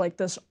numbers like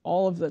this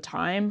all of the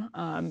time.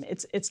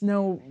 It's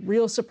no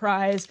real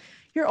surprise.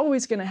 You're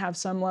always going to have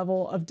some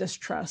level of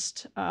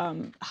distrust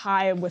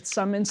high with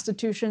some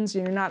institutions.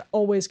 You're not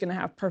always going to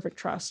have perfect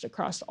trust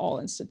across all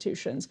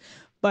institutions.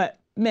 But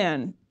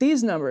man,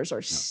 these numbers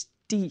are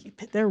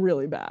steep. They're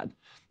really bad.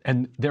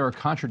 And there are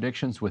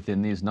contradictions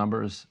within these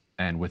numbers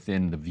and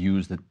within the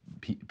views that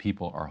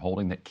people are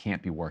holding that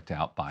can't be worked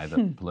out by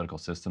the political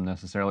system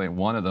necessarily. And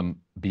one of them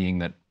being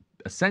that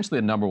essentially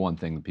the number one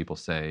thing that people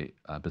say,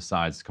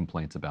 besides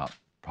complaints about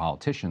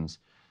politicians,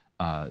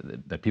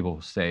 that people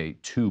say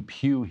to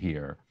Pew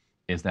here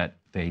is that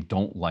they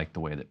don't like the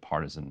way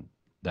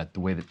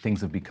that things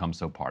have become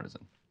so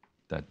partisan,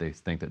 that they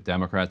think that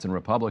Democrats and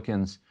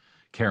Republicans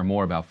care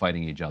more about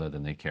fighting each other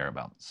than they care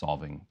about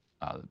solving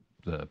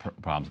the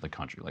problems of the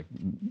country. Like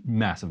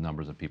massive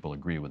numbers of people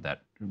agree with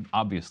that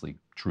obviously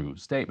true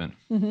statement.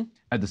 Mm-hmm.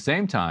 At the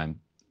same time,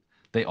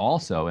 they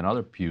also, in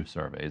other Pew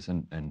surveys,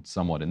 and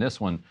somewhat in this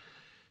one,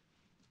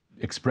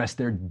 express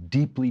their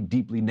deeply,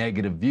 deeply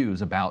negative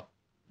views about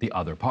the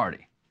other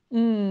party.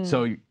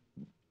 So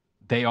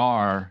they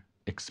are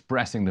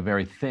expressing the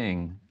very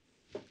thing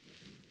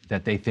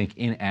that they think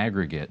in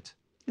aggregate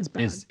is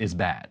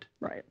bad.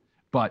 Right.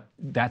 But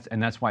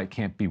that's why it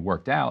can't be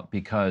worked out,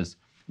 because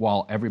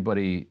while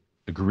everybody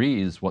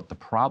agrees what the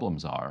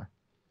problems are,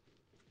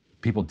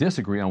 people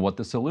disagree on what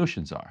the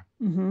solutions are.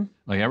 Mm-hmm.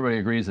 Like everybody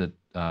agrees that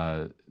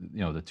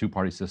the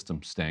two-party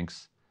system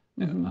stinks,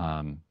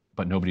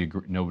 but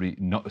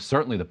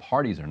certainly the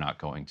parties are not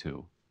going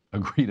to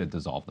agree to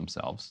dissolve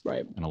themselves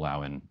and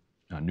allow in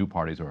new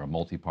parties or a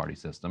multi-party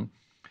system,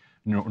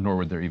 nor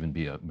would there even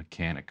be a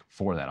mechanic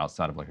for that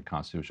outside of like a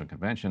constitutional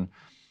convention.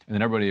 And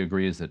then everybody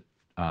agrees that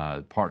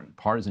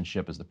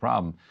partisanship is the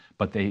problem,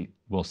 but they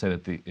will say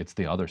that it's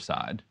the other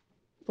side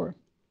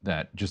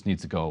that just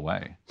needs to go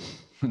away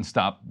and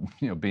stop,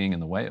 being in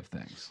the way of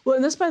things. Well,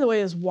 and this, by the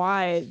way, is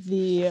why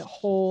the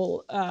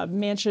whole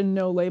Manchin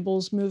no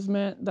labels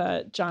movement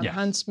that John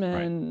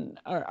Huntsman we've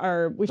talked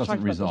about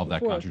doesn't resolve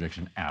that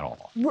contradiction at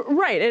all.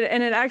 Right,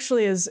 and it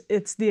actually is.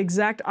 It's the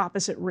exact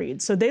opposite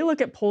read. So they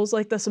look at polls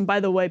like this, and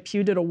by the way,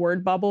 Pew did a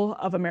word bubble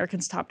of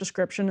Americans' top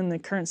description in the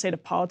current state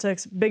of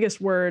politics.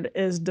 Biggest word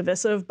is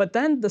divisive, but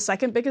then the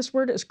second biggest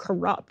word is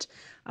corrupt.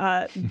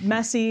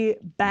 Messy,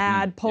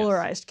 bad,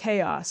 polarized,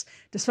 chaos,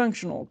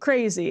 dysfunctional,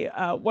 crazy.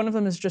 One of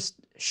them is just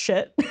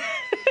shit,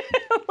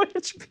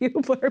 which Pew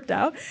blurred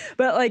out.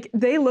 But like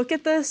they look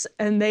at this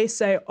and they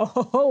say,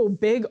 oh,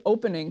 big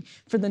opening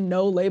for the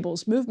no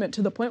labels movement,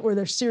 to the point where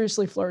they're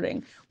seriously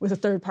flirting with a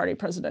third-party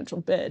presidential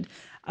bid.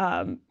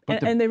 And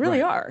they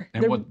really are.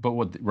 And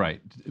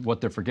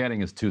what they're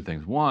forgetting is two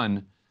things.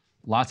 One,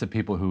 lots of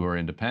people who are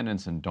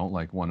independents and don't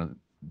like one of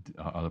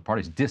the other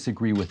parties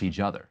disagree with each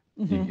other.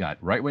 Mm-hmm. You got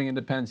right-wing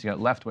independents, you got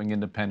left-wing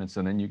independents,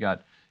 and then you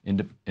got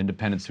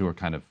independents who are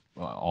kind of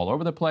all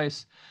over the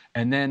place.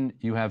 And then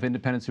you have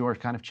independents who are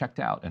kind of checked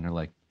out and are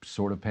like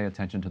sort of pay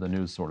attention to the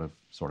news, sort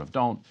of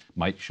don't,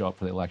 might show up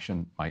for the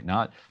election, might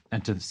not.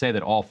 And to say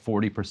that all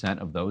 40%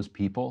 of those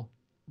people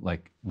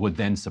like would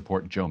then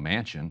support Joe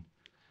Manchin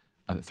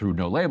through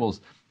no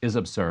labels is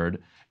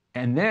absurd.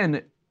 And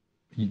then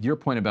your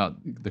point about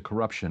the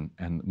corruption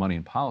and money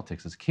in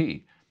politics is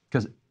key,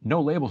 because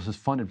no labels is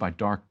funded by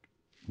dark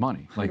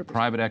money, like 100%.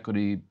 Private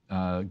equity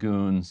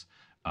goons,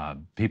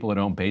 people that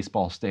own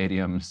baseball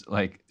stadiums,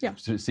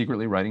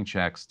 secretly writing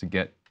checks to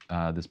get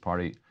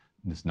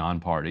this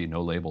non-party,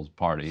 no labels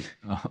party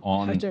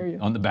on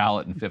the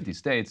ballot in 50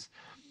 states.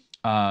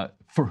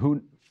 For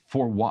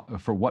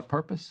what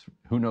purpose?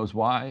 Who knows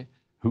why?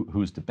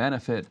 Who's to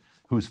benefit?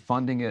 Who's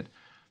funding it?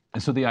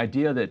 And so the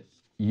idea that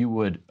you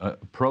would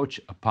approach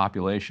a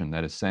population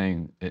that is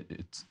saying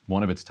it's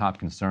one of its top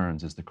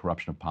concerns is the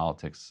corruption of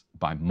politics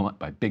by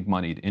big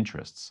moneyed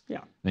interests.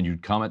 Yeah. Then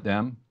you'd come at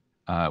them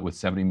with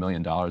 $70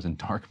 million in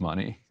dark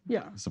money,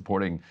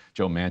 supporting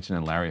Joe Manchin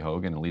and Larry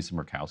Hogan and Lisa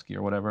Murkowski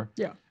or whatever.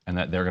 Yeah. And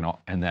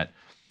that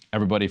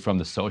everybody from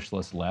the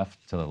socialist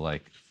left to the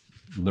like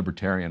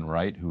libertarian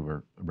right who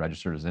are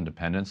registered as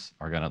independents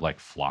are gonna like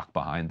flock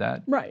behind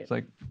that. Right. It's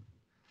like,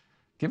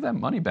 give that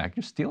money back.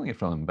 You're stealing it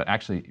from them, but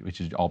actually it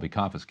should all be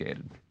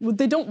confiscated. Well,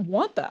 they don't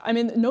want that. I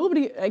mean,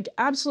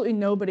 absolutely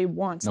nobody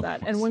wants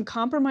that. And when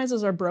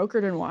compromises are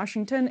brokered in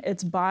Washington,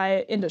 it's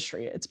by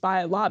industry, it's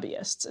by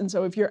lobbyists. And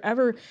so if you're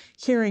ever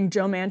hearing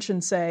Joe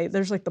Manchin say,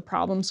 there's like the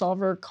problem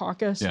solver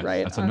caucus,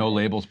 right? That's a no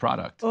labels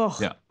product.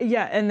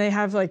 Yeah, and they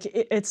have like,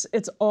 it's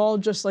all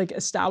just like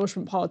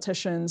establishment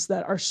politicians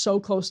that are so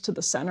close to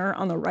the center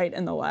on the right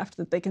and the left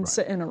that they can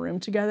sit in a room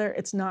together.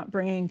 It's not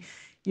bringing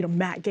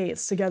Matt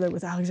Gaetz together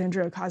with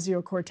Alexandria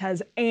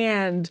Ocasio-Cortez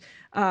and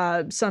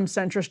some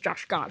centrist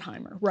Josh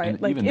Gottheimer, right?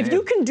 And like, if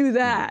you can do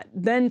that,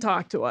 then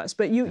talk to us.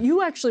 But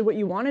you actually, what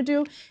you want to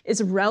do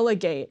is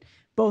relegate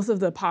both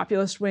of the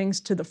populist wings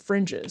to the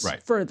fringes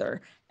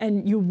further.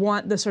 And you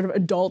want the sort of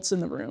adults in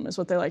the room, is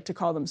what they like to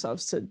call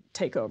themselves, to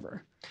take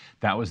over.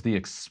 That was the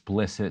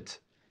explicit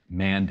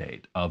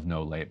mandate of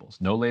no labels.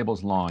 No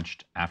labels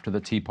launched after the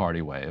Tea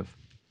Party wave,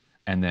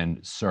 and then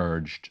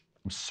surged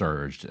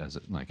as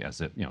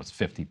it it's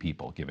 50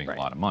 people giving a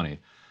lot of money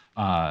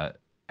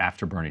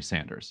after Bernie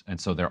Sanders.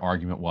 And so their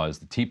argument was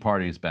the Tea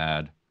Party is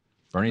bad,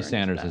 Bernie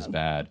Sanders is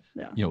bad.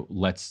 Yeah.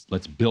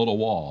 Let's build a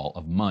wall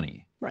of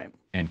money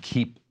and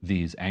keep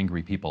these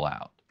angry people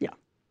out.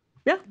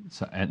 Yeah.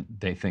 So, and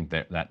they think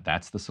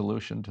that's the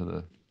solution to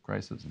the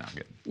crisis. Now,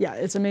 yeah,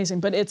 it's amazing,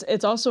 but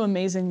it's also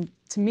amazing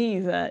to me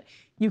that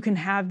you can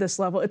have this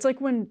level. It's like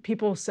when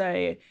people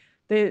say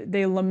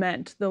they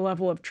lament the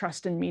level of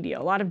trust in media.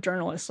 A lot of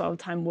journalists all the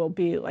time will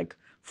be like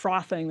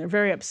frothing. They're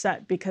very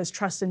upset because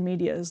trust in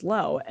media is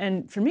low.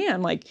 And for me,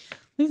 I'm like,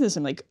 look at this.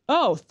 I'm like,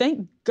 oh,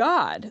 thank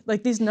God.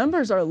 Like these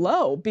numbers are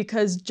low,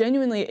 because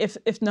genuinely,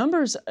 if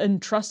numbers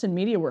and trust in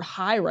media were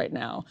high right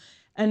now,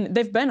 and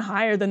they've been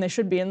higher than they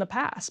should be in the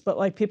past, but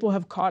like people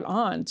have caught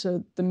on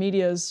to the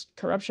media's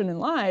corruption and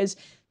lies,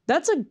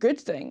 that's a good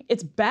thing.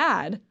 It's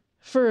bad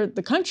for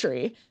the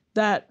country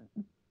that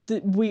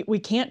we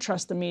can't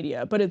trust the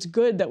media, but it's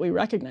good that we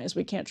recognize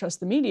we can't trust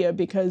the media,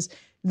 because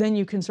then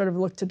you can sort of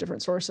look to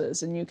different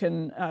sources and you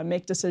can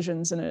make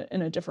decisions in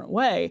a different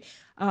way.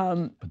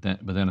 But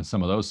then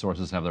some of those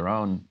sources have their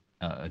own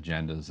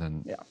agendas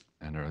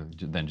and are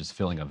then just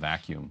filling a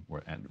vacuum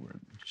and we're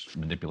just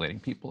manipulating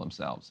people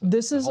themselves. So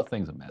the whole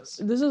thing's a mess.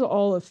 This is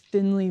all a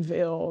thinly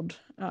veiled,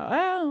 I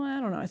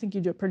don't know, I think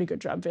you do a pretty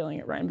good job veiling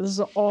it, Ryan, but this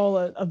is all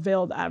a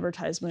veiled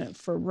advertisement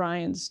for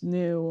Ryan's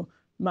new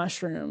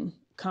mushroom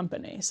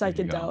company,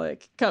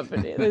 psychedelic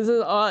company. This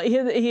is all,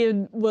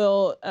 he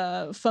will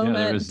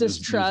foment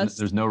distrust.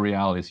 There's no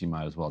reality, so you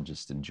might as well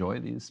just enjoy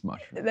these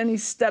mushrooms. Then he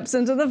steps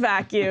into the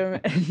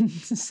vacuum and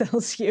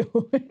sells you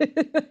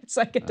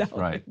psychedelics.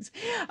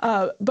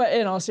 Right. But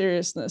in all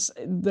seriousness,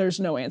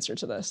 there's no answer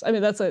to this. I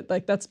mean,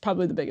 that's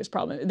probably the biggest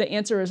problem. The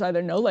answer is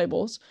either no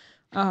labels,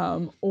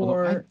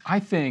 or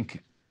I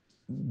think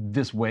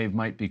this wave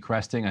might be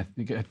cresting. I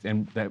think,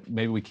 and that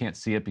maybe we can't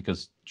see it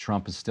because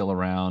Trump is still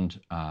around.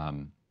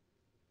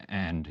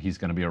 And he's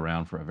going to be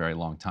around for a very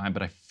long time.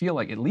 But I feel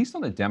like, at least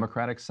on the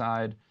Democratic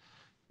side,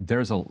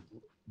 there's a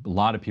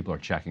lot of people are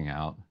checking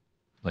out.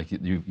 Like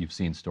you've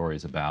seen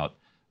stories about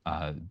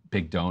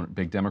big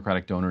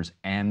Democratic donors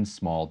and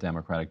small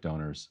Democratic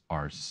donors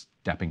are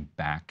stepping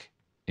back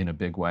in a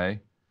big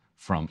way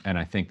and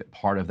I think that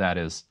part of that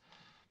is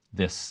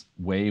this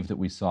wave that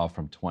we saw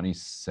from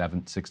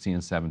 2016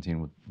 and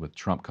 17 with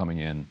Trump coming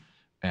in,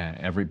 and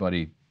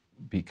everybody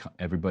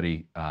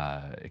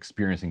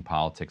experiencing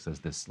politics as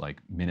this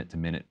like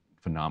minute-to-minute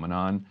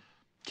phenomenon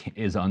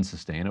is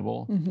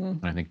unsustainable.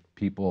 And I think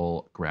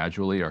people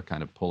gradually are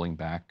kind of pulling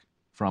back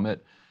from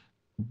it,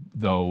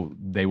 though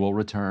they will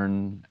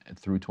return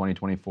through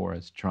 2024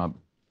 as Trump,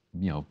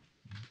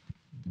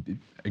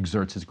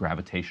 exerts his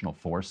gravitational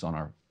force on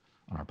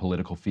our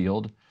political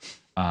field.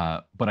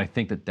 But I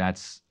think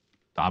that's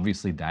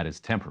obviously that is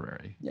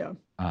temporary. Yeah.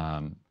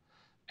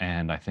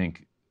 And I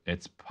think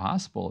it's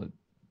possible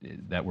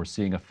that we're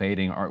seeing a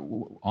fading.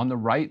 On the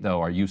right,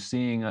 though, are you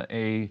seeing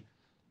a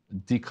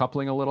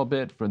decoupling a little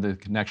bit for the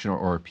connection,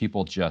 or are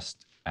people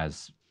just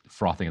as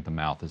frothing at the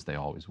mouth as they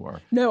always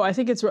were? No, I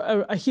think it's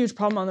a huge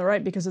problem on the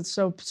right because it's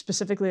so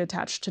specifically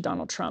attached to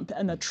Donald Trump,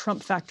 and the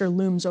Trump factor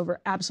looms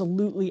over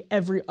absolutely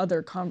every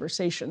other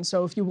conversation.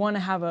 So if you want to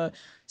have a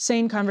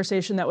sane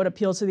conversation that would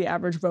appeal to the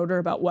average voter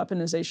about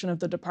weaponization of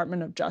the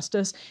Department of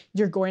Justice,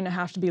 you're going to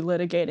have to be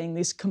litigating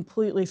these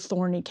completely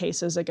thorny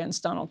cases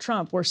against Donald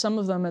Trump, where some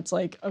of them it's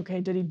like,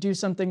 okay, did he do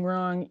something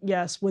wrong?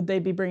 Yes. Would they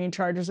be bringing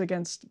charges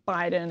against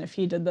Biden if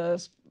he did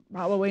this?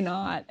 Probably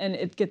not. And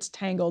it gets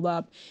tangled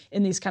up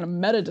in these kind of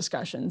meta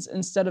discussions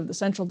instead of the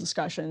central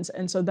discussions.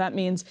 And so that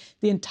means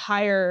the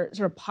entire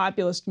sort of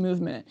populist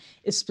movement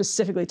is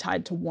specifically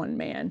tied to one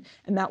man.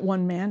 And that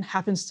one man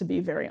happens to be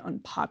very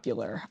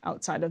unpopular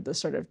outside of the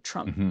sort of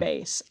Trump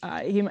base.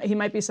 He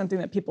might be something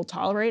that people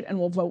tolerate and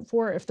will vote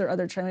for if their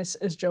other choice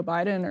is Joe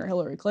Biden or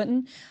Hillary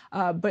Clinton.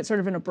 But sort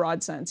of in a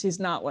broad sense,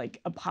 he's not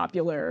like a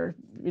popular,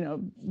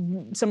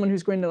 someone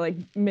who's going to like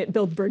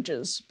build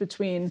bridges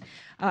between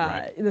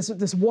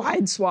this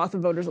wide swath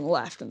of voters on the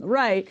left and the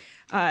right.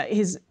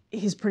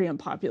 He's pretty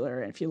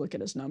unpopular if you look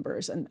at his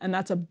numbers. And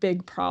that's a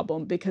big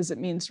problem because it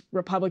means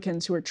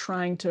Republicans who are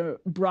trying to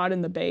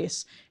broaden the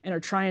base and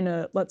are trying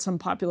to let some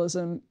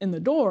populism in the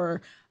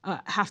door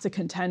have to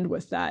contend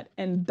with that.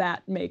 And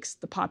that makes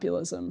the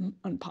populism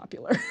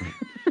unpopular.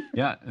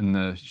 Yeah, and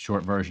the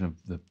short version of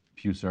the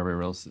Pew survey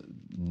results,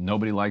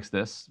 nobody likes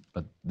this,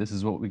 but this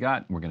is what we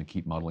got. We're going to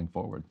keep muddling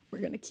forward. We're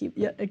going to keep,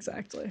 yeah,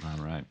 exactly.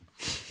 All right.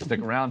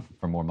 Stick around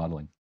for more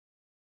muddling.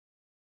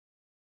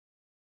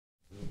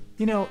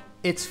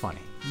 It's funny.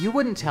 You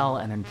wouldn't tell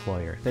an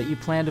employer that you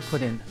plan to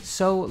put in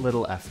so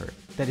little effort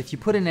that if you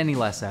put in any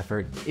less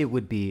effort, it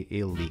would be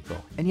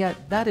illegal. And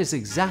yet, that is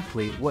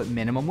exactly what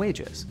minimum wage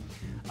is.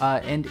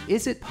 And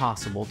is it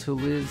possible to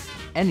live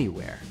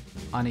anywhere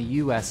on a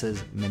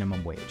US's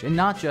minimum wage, and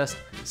not just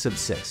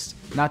subsist,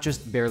 not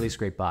just barely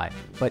scrape by,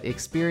 but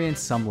experience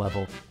some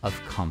level of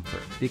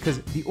comfort.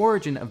 Because the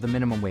origin of the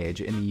minimum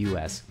wage in the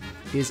US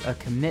is a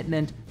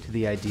commitment to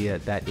the idea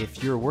that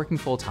if you're working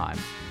full-time,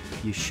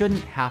 you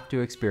shouldn't have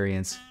to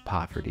experience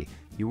poverty.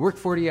 You work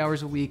 40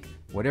 hours a week,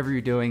 whatever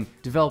you're doing,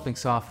 developing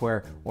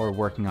software or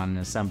working on an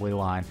assembly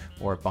line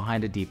or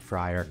behind a deep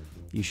fryer,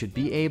 you should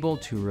be able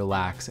to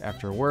relax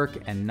after work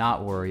and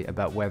not worry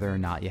about whether or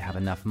not you have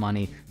enough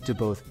money to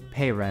both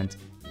pay rent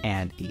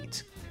and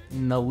eat.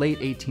 In the late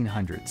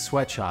 1800s,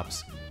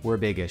 sweatshops were a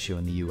big issue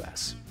in the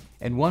US.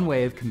 And one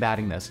way of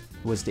combating this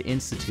was to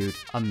institute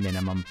a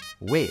minimum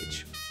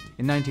wage.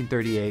 In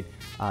 1938,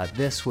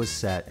 this was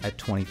set at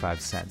 25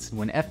 cents. And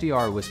when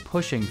FDR was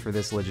pushing for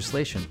this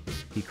legislation,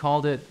 he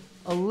called it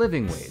a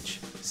living wage,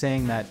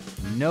 saying that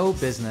no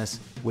business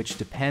which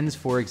depends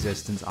for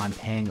existence on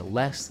paying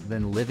less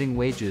than living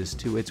wages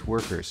to its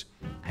workers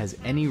has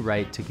any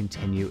right to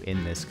continue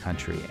in this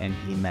country. And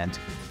he meant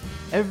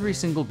every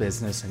single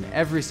business and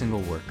every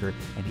single worker,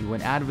 and he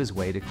went out of his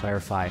way to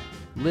clarify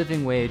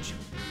living wage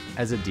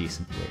as a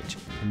decent wage.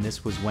 And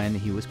this was when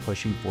he was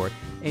pushing for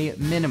a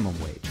minimum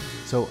wage.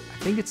 So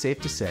I think it's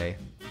safe to say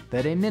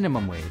that a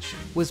minimum wage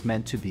was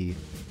meant to be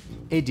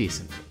a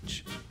decent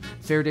wage.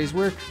 Fair day's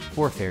work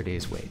for fair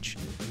day's wage.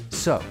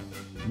 So,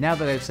 now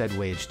that I've said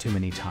wage too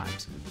many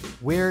times,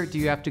 where do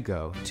you have to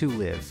go to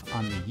live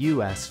on the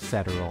US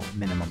federal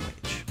minimum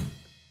wage?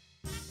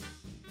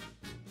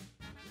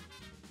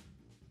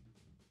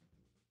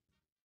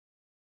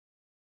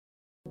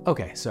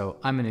 Okay, so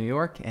I'm in New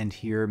York, and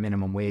here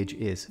minimum wage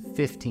is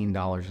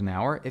 $15 an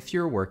hour. If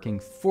you're working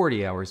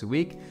 40 hours a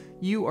week,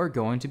 you are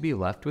going to be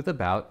left with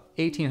about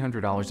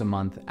 $1,800 a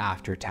month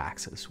after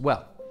taxes.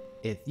 Well,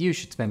 if you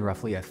should spend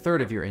roughly a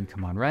third of your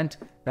income on rent,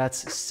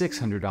 that's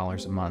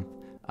 $600 a month,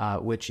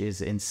 which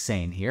is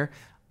insane here.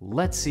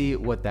 Let's see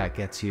what that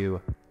gets you.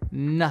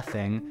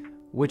 Nothing,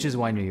 which is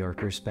why New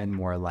Yorkers spend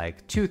more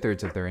like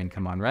 2/3 of their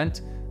income on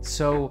rent.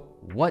 So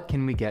what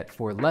can we get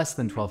for less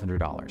than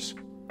 $1,200?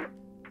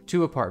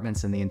 2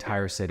 apartments in the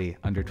entire city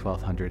under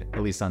 $1,200,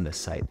 at least on this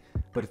site.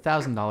 But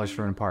 $1,000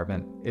 for an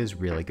apartment is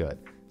really good.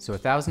 So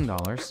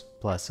 $1,000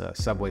 plus a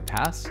subway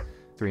pass,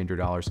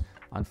 $300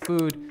 on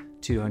food,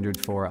 $200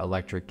 for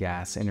electric,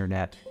 gas,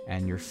 internet,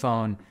 and your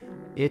phone.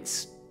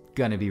 It's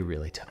gonna be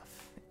really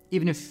tough.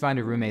 Even if you find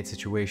a roommate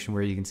situation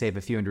where you can save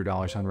a few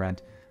 $100s on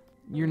rent,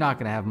 you're not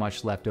gonna have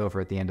much left over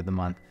at the end of the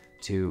month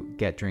to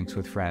get drinks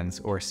with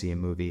friends or see a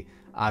movie.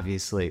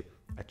 Obviously,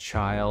 a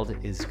child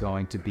is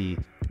going to be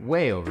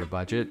way over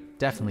budget.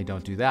 Definitely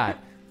don't do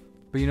that.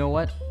 But you know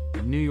what?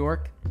 New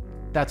York,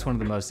 that's one of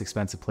the most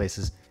expensive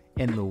places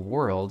in the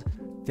world.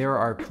 There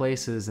are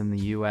places in the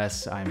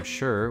US, I'm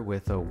sure,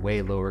 with a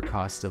way lower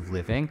cost of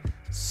living.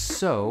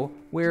 So,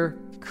 where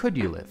could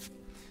you live?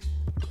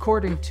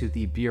 According to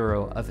the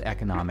Bureau of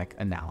Economic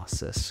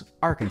Analysis,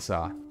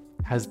 Arkansas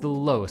has the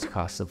lowest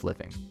cost of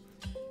living.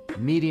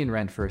 Median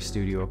rent for a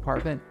studio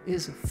apartment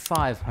is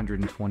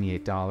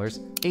 $528.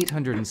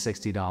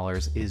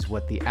 $860 is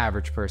what the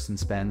average person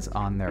spends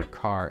on their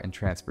car and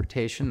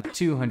transportation.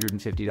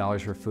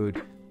 $250 for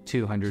food,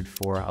 $200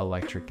 for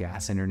electric,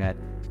 gas, internet,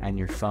 and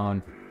your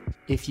phone.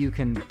 If you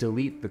can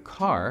delete the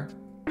car,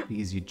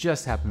 because you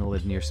just happen to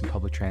live near some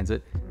public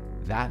transit,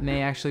 that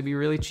may actually be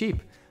really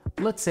cheap.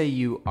 Let's say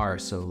you are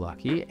so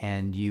lucky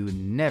and you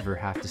never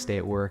have to stay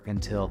at work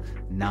until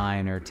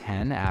 9 or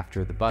 10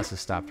 after the bus has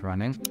stopped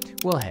running.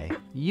 Well, hey,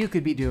 you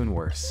could be doing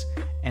worse.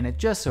 And it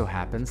just so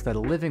happens that a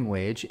living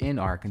wage in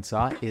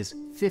Arkansas is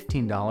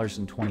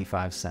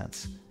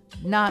 $15.25.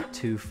 Not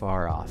too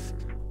far off.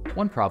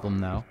 One problem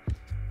though,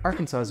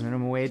 Arkansas's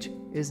minimum wage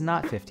is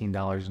not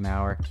 $15 an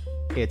hour,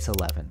 it's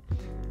 $11.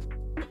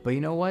 But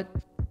you know what?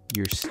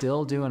 You're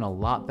still doing a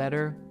lot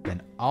better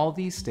than all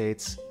these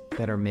states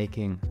that are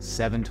making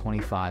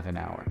 $7.25 an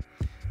hour.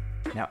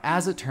 Now,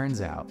 as it turns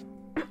out,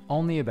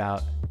 only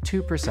about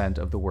 2%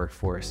 of the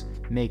workforce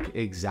make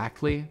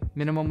exactly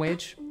minimum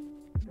wage,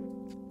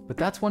 but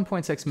that's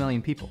 1.6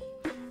 million people.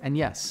 And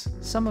yes,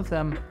 some of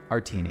them are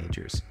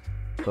teenagers,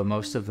 but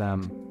most of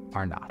them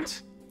are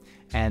not.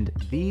 And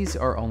these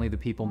are only the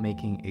people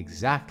making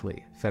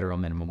exactly federal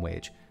minimum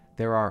wage.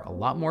 There are a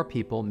lot more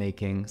people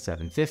making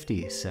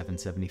 $7.50,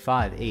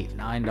 $7.75, $8,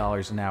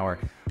 $9 an hour.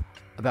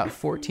 About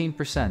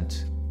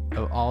 14%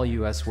 of all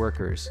US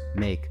workers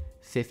make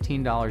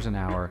 $15 an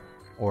hour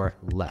or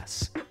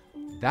less.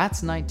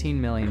 That's 19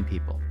 million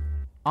people.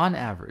 On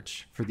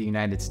average, for the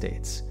United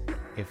States,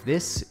 if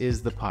this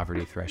is the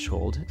poverty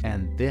threshold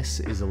and this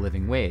is a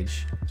living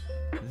wage,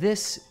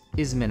 this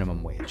is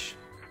minimum wage.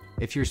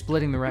 If you're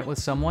splitting the rent with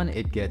someone,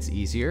 it gets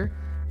easier,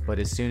 but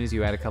as soon as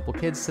you add a couple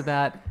kids to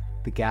that,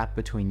 the gap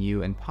between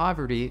you and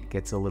poverty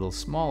gets a little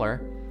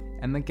smaller,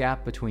 and the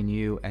gap between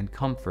you and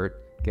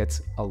comfort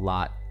gets a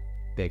lot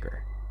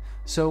bigger.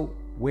 So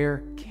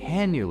where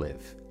can you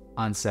live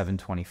on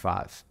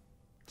 $7.25?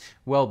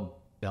 Well,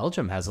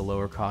 Belgium has a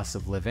lower cost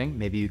of living.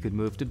 Maybe you could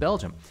move to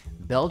Belgium.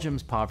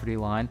 Belgium's poverty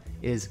line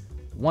is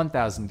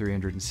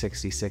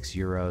 1,366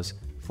 euros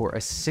for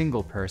a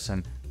single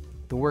person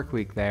The work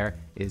week there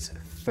is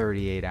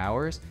 38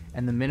 hours,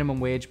 and the minimum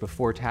wage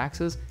before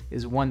taxes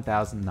is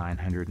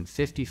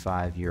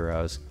 1,955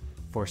 euros.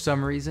 For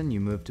some reason, you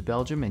moved to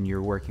Belgium and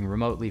you're working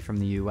remotely from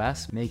the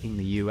US, making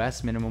the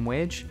US minimum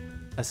wage.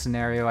 A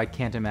scenario I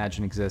can't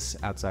imagine exists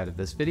outside of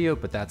this video,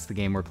 but that's the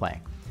game we're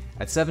playing.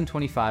 At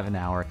 $7.25 an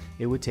hour,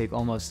 it would take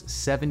almost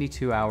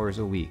 72 hours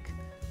a week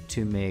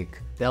to make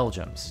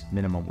Belgium's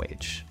minimum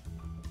wage.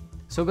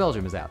 So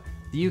Belgium is out.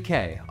 The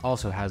UK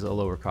also has a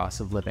lower cost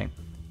of living.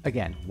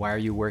 Again, why are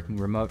you working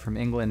remote from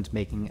England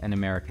making an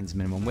American's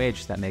minimum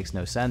wage? That makes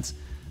no sense.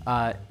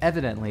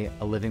 Evidently,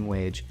 a living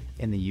wage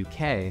in the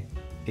UK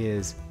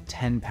is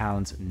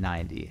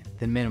 £10.90.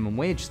 The minimum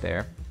wage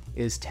there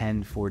is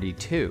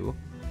 £10.42,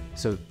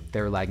 so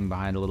they're lagging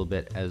behind a little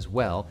bit as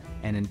well.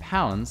 And in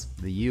pounds,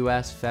 the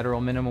US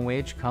federal minimum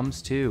wage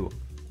comes to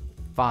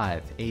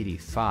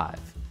 $5.85,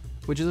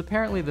 which is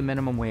apparently the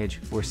minimum wage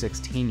for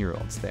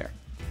 16-year-olds there.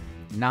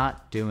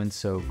 Not doing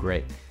so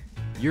great.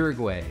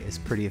 Uruguay is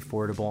pretty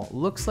affordable.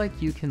 Looks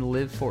like you can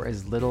live for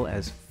as little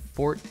as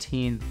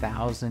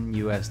 14,000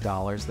 US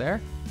dollars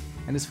there.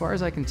 And as far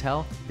as I can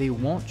tell, they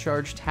won't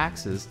charge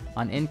taxes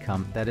on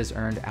income that is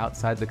earned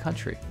outside the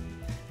country.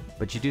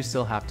 But you do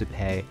still have to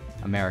pay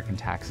American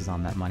taxes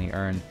on that money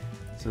earned,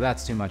 so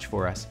that's too much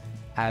for us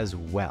as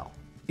well.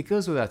 It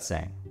goes without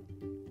saying,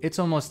 it's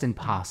almost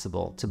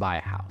impossible to buy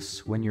a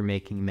house when you're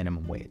making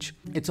minimum wage.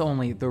 It's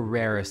only the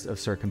rarest of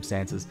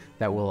circumstances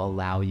that will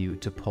allow you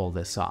to pull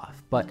this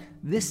off. But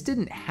this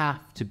didn't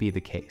have to be the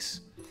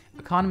case.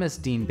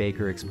 Economist Dean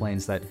Baker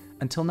explains that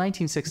until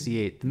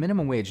 1968, the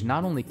minimum wage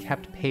not only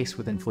kept pace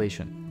with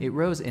inflation, it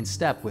rose in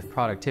step with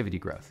productivity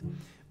growth,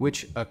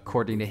 which,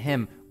 according to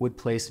him, would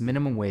place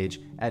minimum wage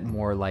at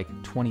more like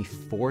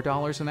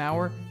 $24 an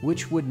hour,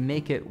 which would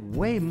make it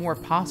way more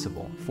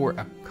possible for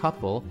a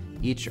couple,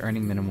 each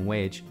earning minimum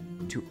wage,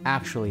 to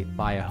actually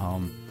buy a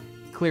home.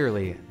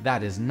 Clearly,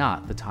 that is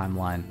not the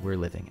timeline we're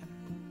living in.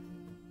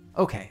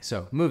 Okay,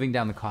 so moving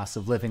down the cost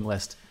of living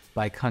list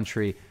by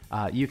country,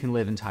 you can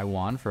live in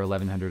Taiwan for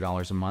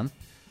 $1,100 a month,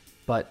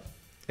 but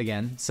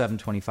again,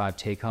 $7.25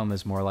 take home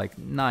is more like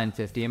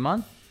 $9.50 a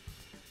month.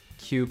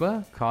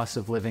 Cuba, cost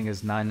of living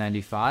is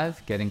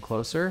 $9.95, getting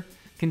closer.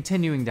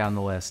 Continuing down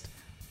the list,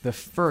 the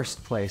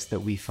first place that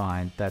we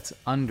find that's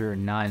under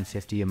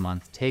 $9.50 a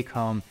month take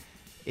home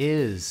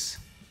is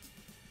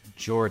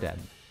Jordan.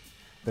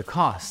 The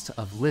cost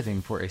of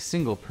living for a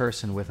single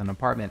person with an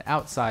apartment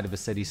outside of a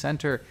city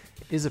center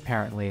is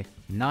apparently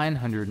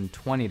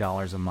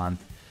 $920 a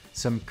month.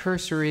 Some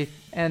cursory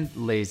and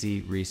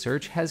lazy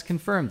research has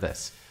confirmed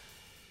this.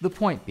 The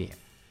point being,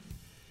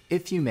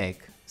 if you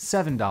make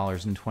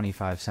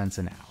 $7.25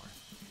 an hour,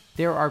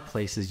 there are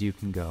places you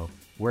can go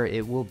where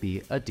it will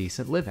be a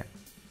decent living.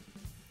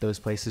 Those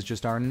places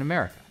just aren't in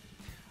America.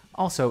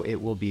 Also, it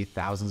will be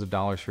thousands of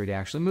dollars for you to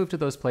actually move to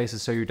those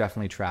places, so you're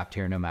definitely trapped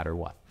here no matter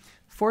what.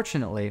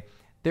 Fortunately,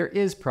 there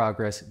is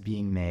progress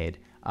being made,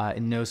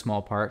 in no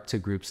small part to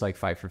groups like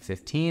Fight for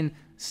 15.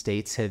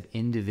 States have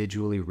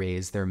individually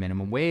raised their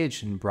minimum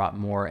wage and brought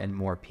more and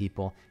more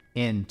people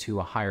into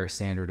a higher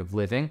standard of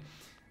living.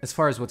 As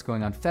far as what's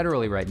going on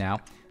federally right now,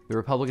 the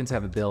Republicans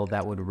have a bill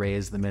that would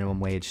raise the minimum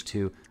wage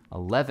to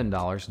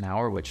 $11 an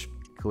hour, which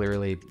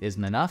clearly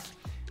isn't enough.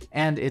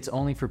 And it's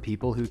only for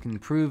people who can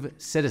prove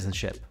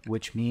citizenship,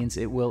 which means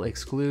it will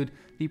exclude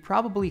the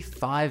probably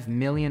 5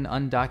 million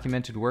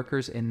undocumented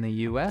workers in the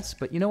US.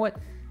 But you know what?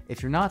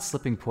 If you're not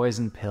slipping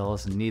poison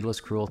pills and needless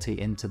cruelty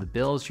into the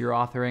bills you're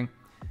authoring,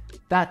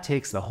 that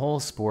takes the whole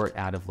sport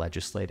out of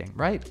legislating,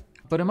 right?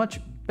 But a much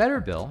better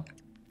bill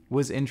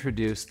was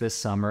introduced this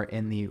summer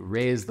in the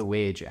Raise the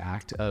Wage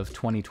Act of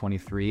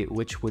 2023,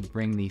 which would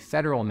bring the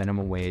federal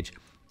minimum wage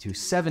to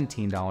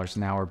 $17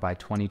 an hour by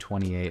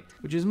 2028,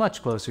 which is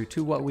much closer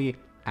to what we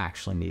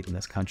actually need in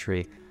this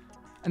country.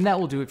 And that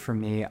will do it for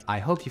me. I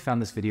hope you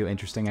found this video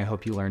interesting. I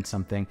hope you learned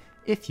something.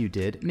 If you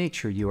did, make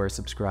sure you are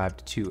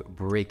subscribed to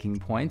Breaking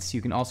Points.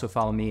 You can also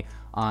follow me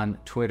on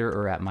Twitter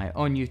or at my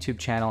own YouTube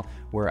channel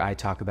where I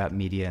talk about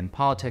media and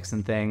politics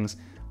and things.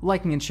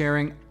 Liking and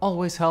sharing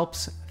always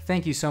helps.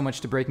 Thank you so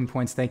much to Breaking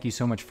Points. Thank you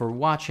so much for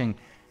watching,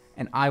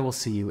 and I will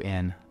see you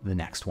in the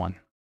next one.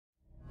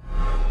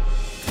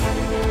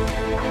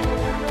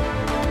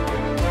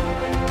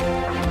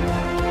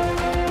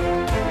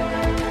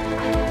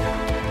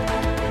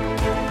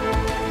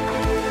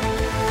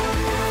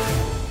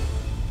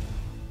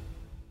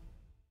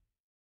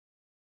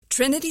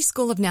 Trinity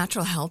School of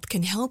Natural Health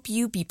can help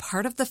you be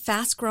part of the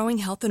fast-growing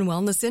health and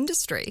wellness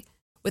industry.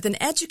 With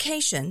an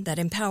education that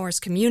empowers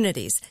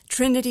communities,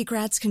 Trinity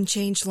grads can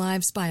change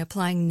lives by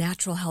applying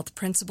natural health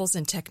principles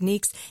and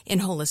techniques in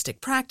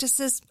holistic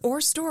practices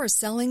or stores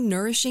selling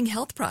nourishing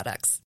health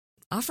products.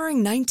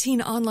 Offering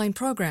 19 online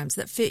programs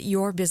that fit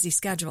your busy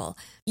schedule,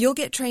 you'll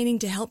get training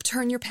to help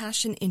turn your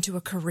passion into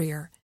a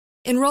career.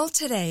 Enroll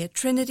today at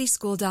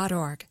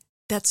trinityschool.org.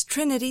 That's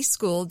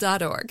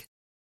trinityschool.org.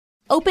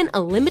 Open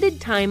a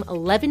limited-time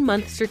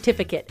 11-month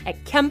certificate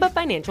at Kemba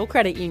Financial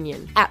Credit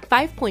Union. At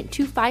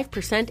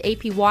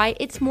 5.25% APY,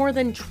 it's more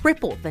than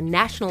triple the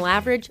national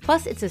average,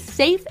 plus it's a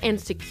safe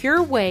and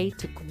secure way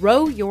to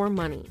grow your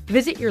money.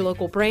 Visit your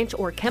local branch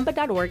or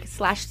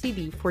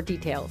kemba.org/cb for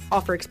details.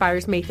 Offer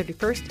expires May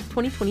 31st,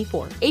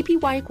 2024.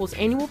 APY equals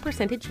annual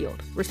percentage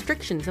yield.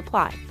 Restrictions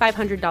apply.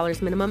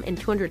 $500 minimum and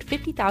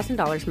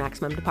 $250,000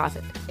 maximum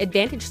deposit.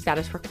 Advantage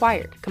status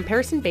required.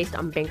 Comparison based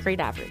on bank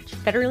rate average.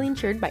 Federally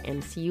insured by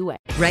NCUA.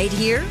 Right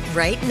here,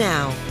 right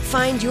now.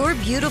 Find your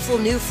beautiful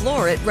new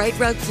floor at Right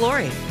Rug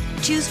Flooring.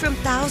 Choose from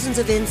thousands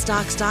of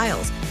in-stock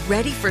styles,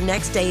 ready for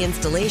next day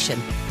installation,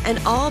 and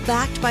all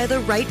backed by the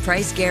right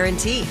price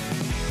guarantee.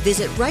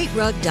 Visit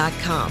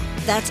rightrug.com.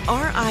 That's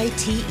RITERUG.com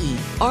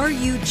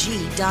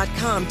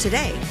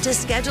today to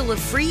schedule a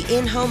free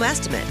in-home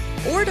estimate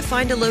or to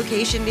find a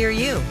location near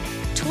you.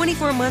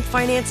 24-month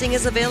financing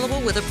is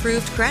available with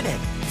approved credit.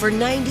 For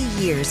 90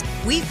 years,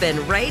 we've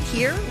been right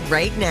here,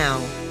 right now.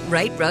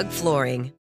 Right Rug Flooring.